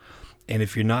scars. And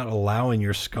if you're not allowing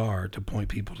your scar to point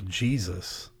people to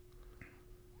Jesus,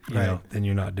 then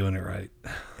you're not doing it right.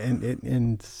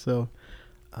 And so,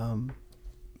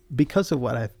 because of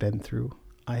what I've been through,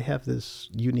 I have this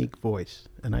unique voice,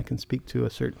 and I can speak to a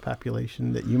certain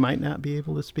population that you might not be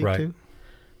able to speak to,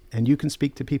 and you can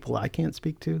speak to people I can't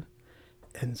speak to.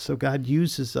 And so God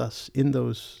uses us in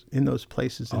those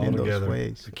places and All in together. those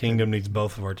ways. The kingdom needs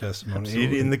both of our testimonies.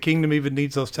 Absolutely. And the kingdom even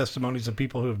needs those testimonies of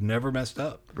people who have never messed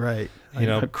up. Right.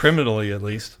 Criminally at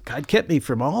least. God kept me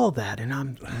from all that, and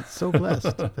I'm so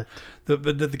blessed. But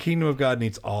The kingdom of God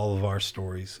needs all of our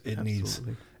stories. It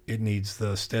Absolutely. needs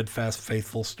the steadfast,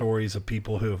 faithful stories of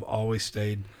people who have always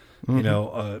stayed,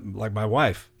 like my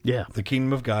wife. Yeah. The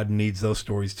kingdom of God needs those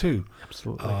stories too.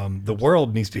 Absolutely. The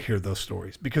world needs to hear those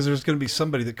stories because there's going to be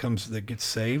somebody that gets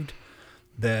saved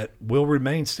that will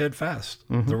remain steadfast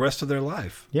the rest of their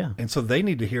life. Yeah. And so they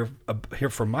need to hear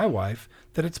from my wife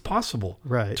that it's possible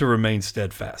Right. to remain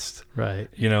steadfast. Right.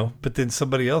 But then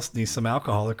somebody else needs, some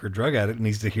alcoholic or drug addict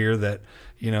needs to hear that,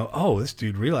 this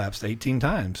dude relapsed 18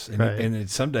 times. And, Right.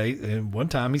 and one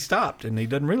time he stopped and he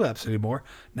doesn't relapse anymore.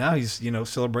 Now he's,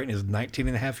 celebrating his 19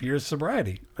 and a half years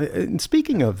sobriety. And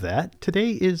speaking of that,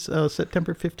 today is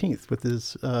September 15th with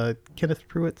his Kenneth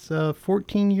Pruitt's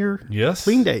 14-year Yes.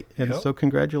 clean date. And Yep. so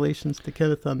congratulations to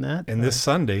Kenneth on that. And this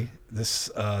Sunday,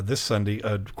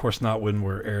 of course, not when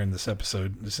we're airing this episode.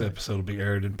 This episode will be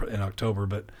aired in October,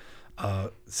 but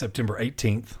September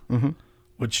 18th,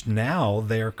 which now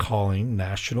they are calling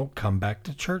National Comeback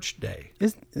to Church Day.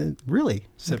 Is really?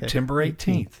 September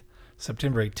 18th.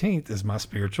 September 18th is my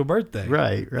spiritual birthday.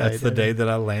 Right. That's the day that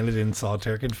I landed in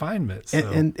solitary confinement. So.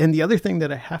 And the other thing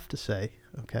that I have to say,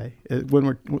 okay,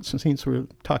 since we're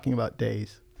talking about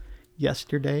days,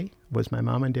 yesterday was my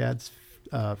mom and dad's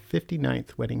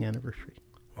 59th wedding anniversary.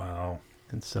 Wow.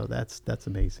 And so that's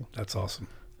amazing. That's awesome.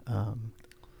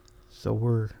 So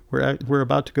we're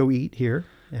about to go eat here.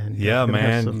 And Yeah, gonna have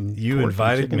man. some You pork and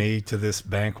invited chicken. me to this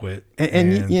banquet.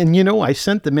 And I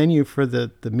sent the menu for the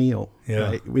meal Yeah.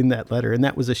 right, in that letter, and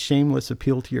that was a shameless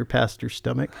appeal to your pastor's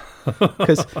stomach.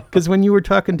 Because when you were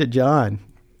talking to John,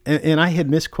 And I had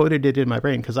misquoted it in my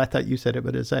brain because I thought you said it,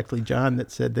 but it's actually John that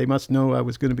said they must know I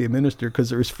was going to be a minister because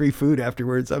there was free food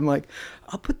afterwards. I'm like,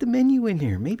 I'll put the menu in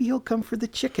here. Maybe he'll come for the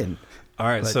chicken. All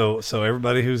right, so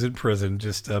everybody who's in prison,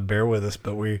 just bear with us.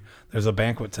 But there's a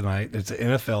banquet tonight. It's an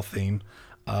NFL theme.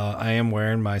 I am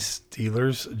wearing my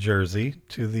Steelers jersey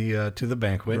to the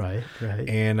banquet. Right.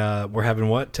 And we're having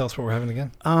what? Tell us what we're having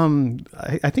again.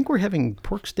 I think we're having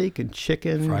pork steak and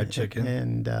chicken, fried chicken,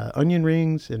 and onion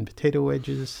rings and potato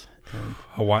wedges.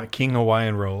 And King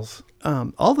Hawaiian rolls.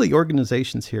 All the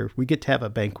organizations here, we get to have a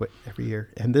banquet every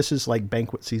year, and this is like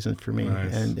banquet season for me.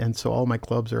 Nice. And so all my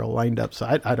clubs are all lined up.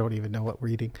 So I don't even know what we're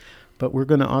eating, but we're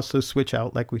going to also switch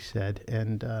out, like we said.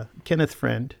 And Kenneth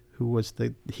Friend, who was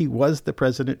the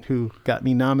president who got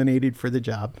me nominated for the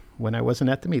job when I wasn't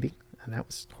at the meeting, and that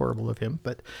was horrible of him.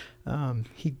 But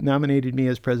he nominated me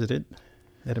as president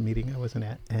at a meeting I wasn't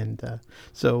at, and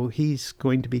so he's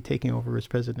going to be taking over as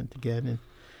president again. And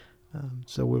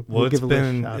so we'll give a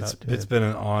little shout out to it's him. been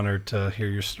an honor to hear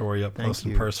your story up Thank close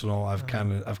and you. personal. I've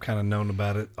kind of known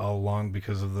about it all along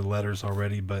because of the letters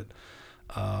already, but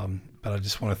I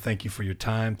just want to thank you for your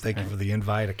time. Thank you for the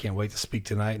invite. I can't wait to speak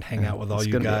tonight and hang out with all It's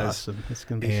you gonna be guys. awesome. It's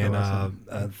going to be And so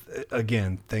awesome.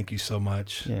 again, thank you so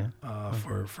much Yeah.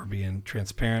 for being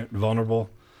transparent, vulnerable,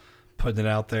 putting it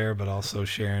out there, but also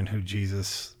sharing who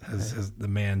Jesus has the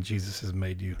man Jesus has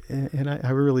made you. And I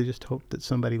really just hope that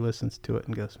somebody listens to it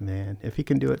and goes, man, if he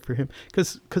can do it for him.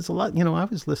 Because a lot, I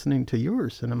was listening to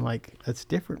yours and I'm like, that's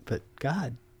different. But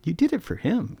God, you did it for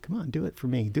him. Come on, do it for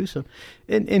me. Do some.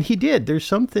 And he did. There's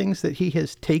some things that he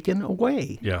has taken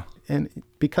away. Yeah. And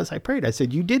because I prayed, I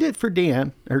said, you did it for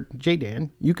Dan or J Dan.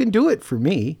 You can do it for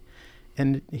me.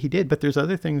 And he did. But there's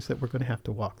other things that we're going to have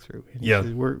to walk through. And Yeah.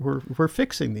 We're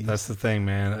fixing these. That's the thing,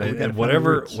 man. we gotta And find the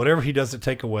whatever roots. he does to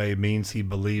take away means he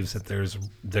believes that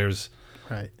there's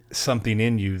right. something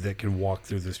in you that can walk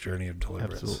through this journey of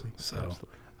deliverance. Absolutely. So Absolutely.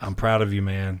 I'm proud of you,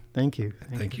 man. Thank you.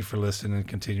 Thank you for listening and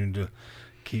continuing to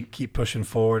keep pushing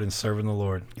forward and serving the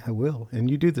Lord. I will.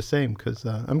 And you do the same because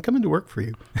I'm coming to work for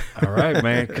you. All right,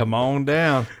 man. Come on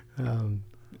down.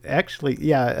 Actually,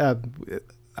 yeah.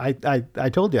 I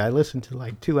told you I listened to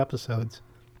like 2 episodes.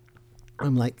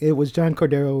 I'm like, it was John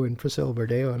Cordero and Priscilla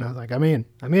Bordeo, and I was like, I'm in.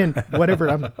 Whatever,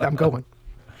 I'm going.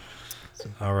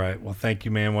 All right. Well, thank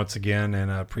you, man, once again, and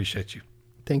I appreciate you.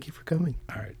 Thank you for coming.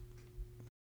 All right.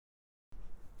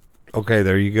 Okay,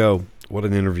 there you go. What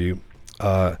an interview.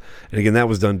 And again, that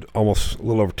was done almost a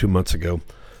little over 2 months ago.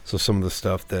 So some of the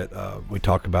stuff that we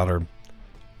talk about are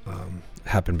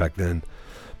happened back then.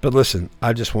 But listen,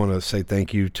 I just want to say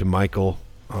thank you to Michael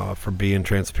for being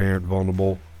transparent,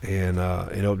 vulnerable, and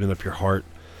opening up your heart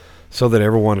so that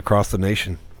everyone across the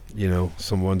nation,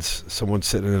 someone's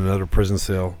sitting in another prison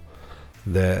cell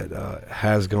that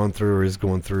has gone through or is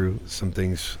going through some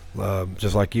things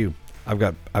just like you. I've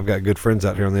got good friends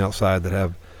out here on the outside that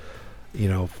have,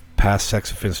 past sex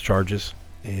offense charges,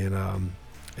 and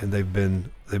they've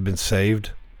been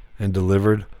saved and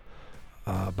delivered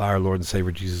by our Lord and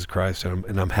Savior Jesus Christ,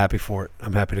 and I'm happy for it.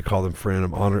 I'm happy to call them friend.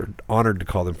 I'm honored to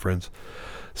call them friends.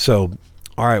 So,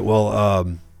 all right, well,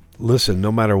 listen.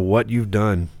 No matter what you've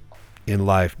done in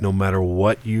life, no matter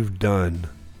what you've done,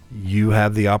 you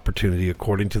have the opportunity,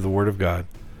 according to the Word of God,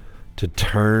 to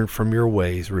turn from your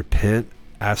ways, repent,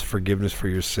 ask forgiveness for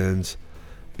your sins,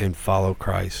 and follow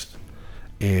Christ.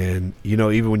 And,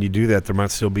 even when you do that, there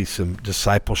might still be some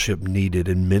discipleship needed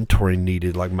and mentoring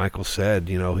needed. Like Michael said,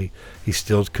 he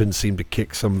still couldn't seem to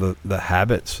kick some of the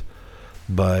habits,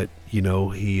 but, he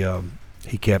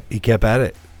kept at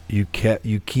it. You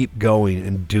keep going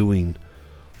and doing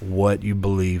what you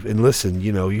believe. And listen,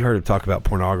 you heard him talk about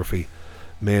pornography.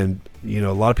 Man, a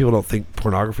lot of people don't think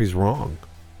pornography is wrong.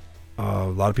 A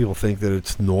lot of people think that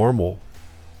it's normal.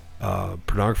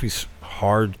 Pornography's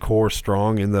hardcore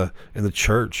strong in the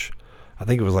church. I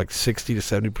think it was like 60 to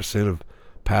 70% of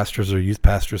pastors or youth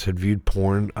pastors had viewed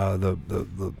porn. The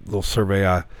little survey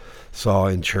I saw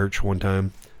in church one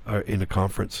time in a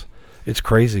conference. It's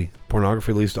crazy.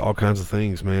 Pornography leads to all kinds of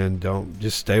things, man.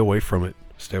 Just stay away from it.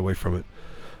 Stay away from it.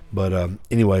 But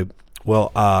anyway,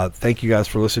 well, thank you guys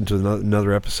for listening to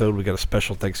another episode. We got a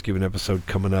special Thanksgiving episode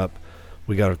coming up.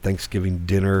 We got our Thanksgiving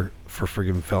dinner for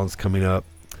Forgiven Felons coming up.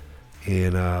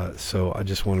 And so I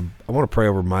want to pray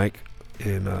over Mike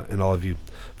and all of you.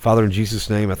 Father, in Jesus'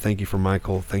 name, I thank you for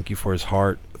Michael. Thank you for his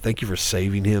heart. Thank you for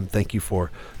saving him. Thank you for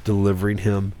delivering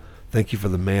him. Thank you for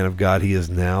the man of God he is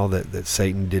now, that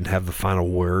Satan didn't have the final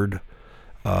word,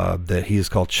 that he is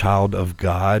called child of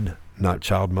God, not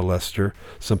child molester.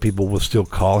 Some people will still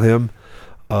call him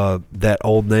that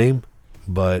old name,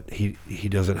 but he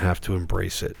doesn't have to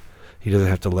embrace it. He doesn't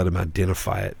have to let him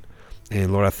identify it.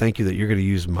 And Lord, I thank you that you're going to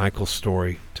use Michael's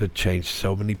story to change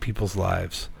so many people's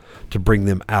lives, to bring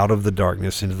them out of the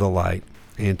darkness into the light,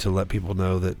 and to let people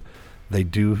know that they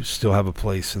do still have a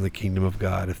place in the kingdom of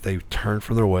God if they turn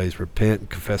from their ways, repent,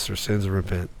 confess their sins, and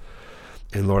repent.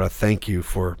 And Lord, I thank you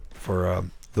for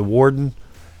the warden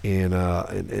and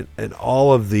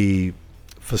all of the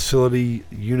facility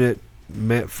unit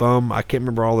FUM. I can't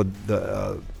remember all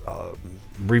the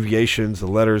abbreviations, the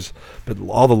letters, but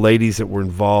all the ladies that were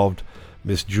involved,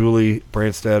 Miss Julie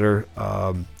Brandstetter,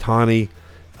 Tani,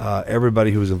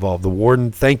 everybody who was involved. The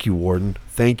warden, thank you, warden.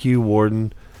 Thank you,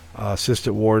 warden,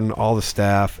 assistant warden, all the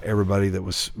staff, everybody that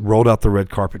was rolled out the red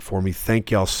carpet for me.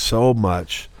 Thank y'all so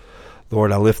much.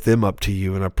 Lord, I lift them up to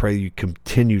you, and I pray you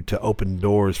continue to open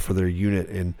doors for their unit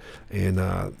and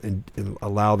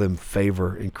allow them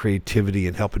favor and creativity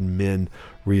in helping men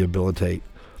rehabilitate.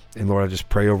 And Lord, I just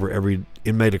pray over every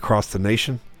inmate across the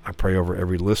nation. I pray over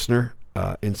every listener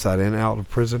inside and out of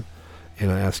prison.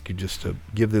 And I ask you just to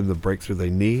give them the breakthrough they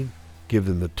need, give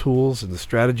them the tools and the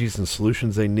strategies and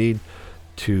solutions they need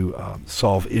to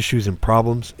solve issues and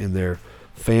problems in their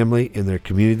family, in their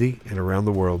community, and around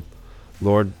the world.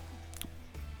 Lord,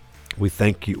 we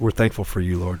thank you. We're thankful for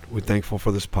you, Lord. We're thankful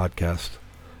for this podcast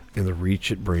and the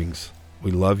reach it brings.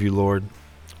 We love you, Lord.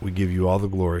 We give you all the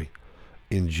glory.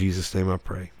 In Jesus' name I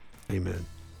pray. Amen.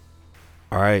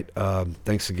 All right.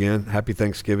 Thanks again. Happy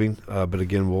Thanksgiving. But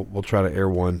again, we'll try to air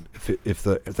one. If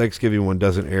the Thanksgiving one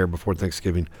doesn't air before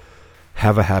Thanksgiving,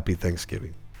 have a happy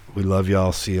Thanksgiving. We love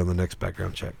y'all. See you on the next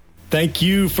Background Check. Thank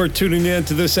you for tuning in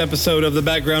to this episode of the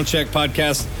Background Check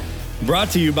podcast, brought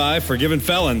to you by Forgiven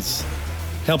Felons,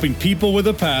 helping people with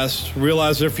a past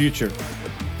realize their future.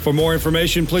 For more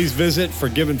information, please visit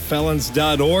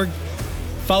forgivenfelons.org.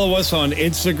 Follow us on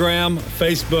Instagram,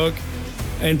 Facebook,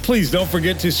 and please don't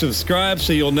forget to subscribe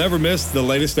so you'll never miss the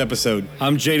latest episode.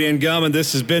 I'm J.Dan Gum, and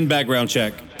this has been Background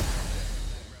Check.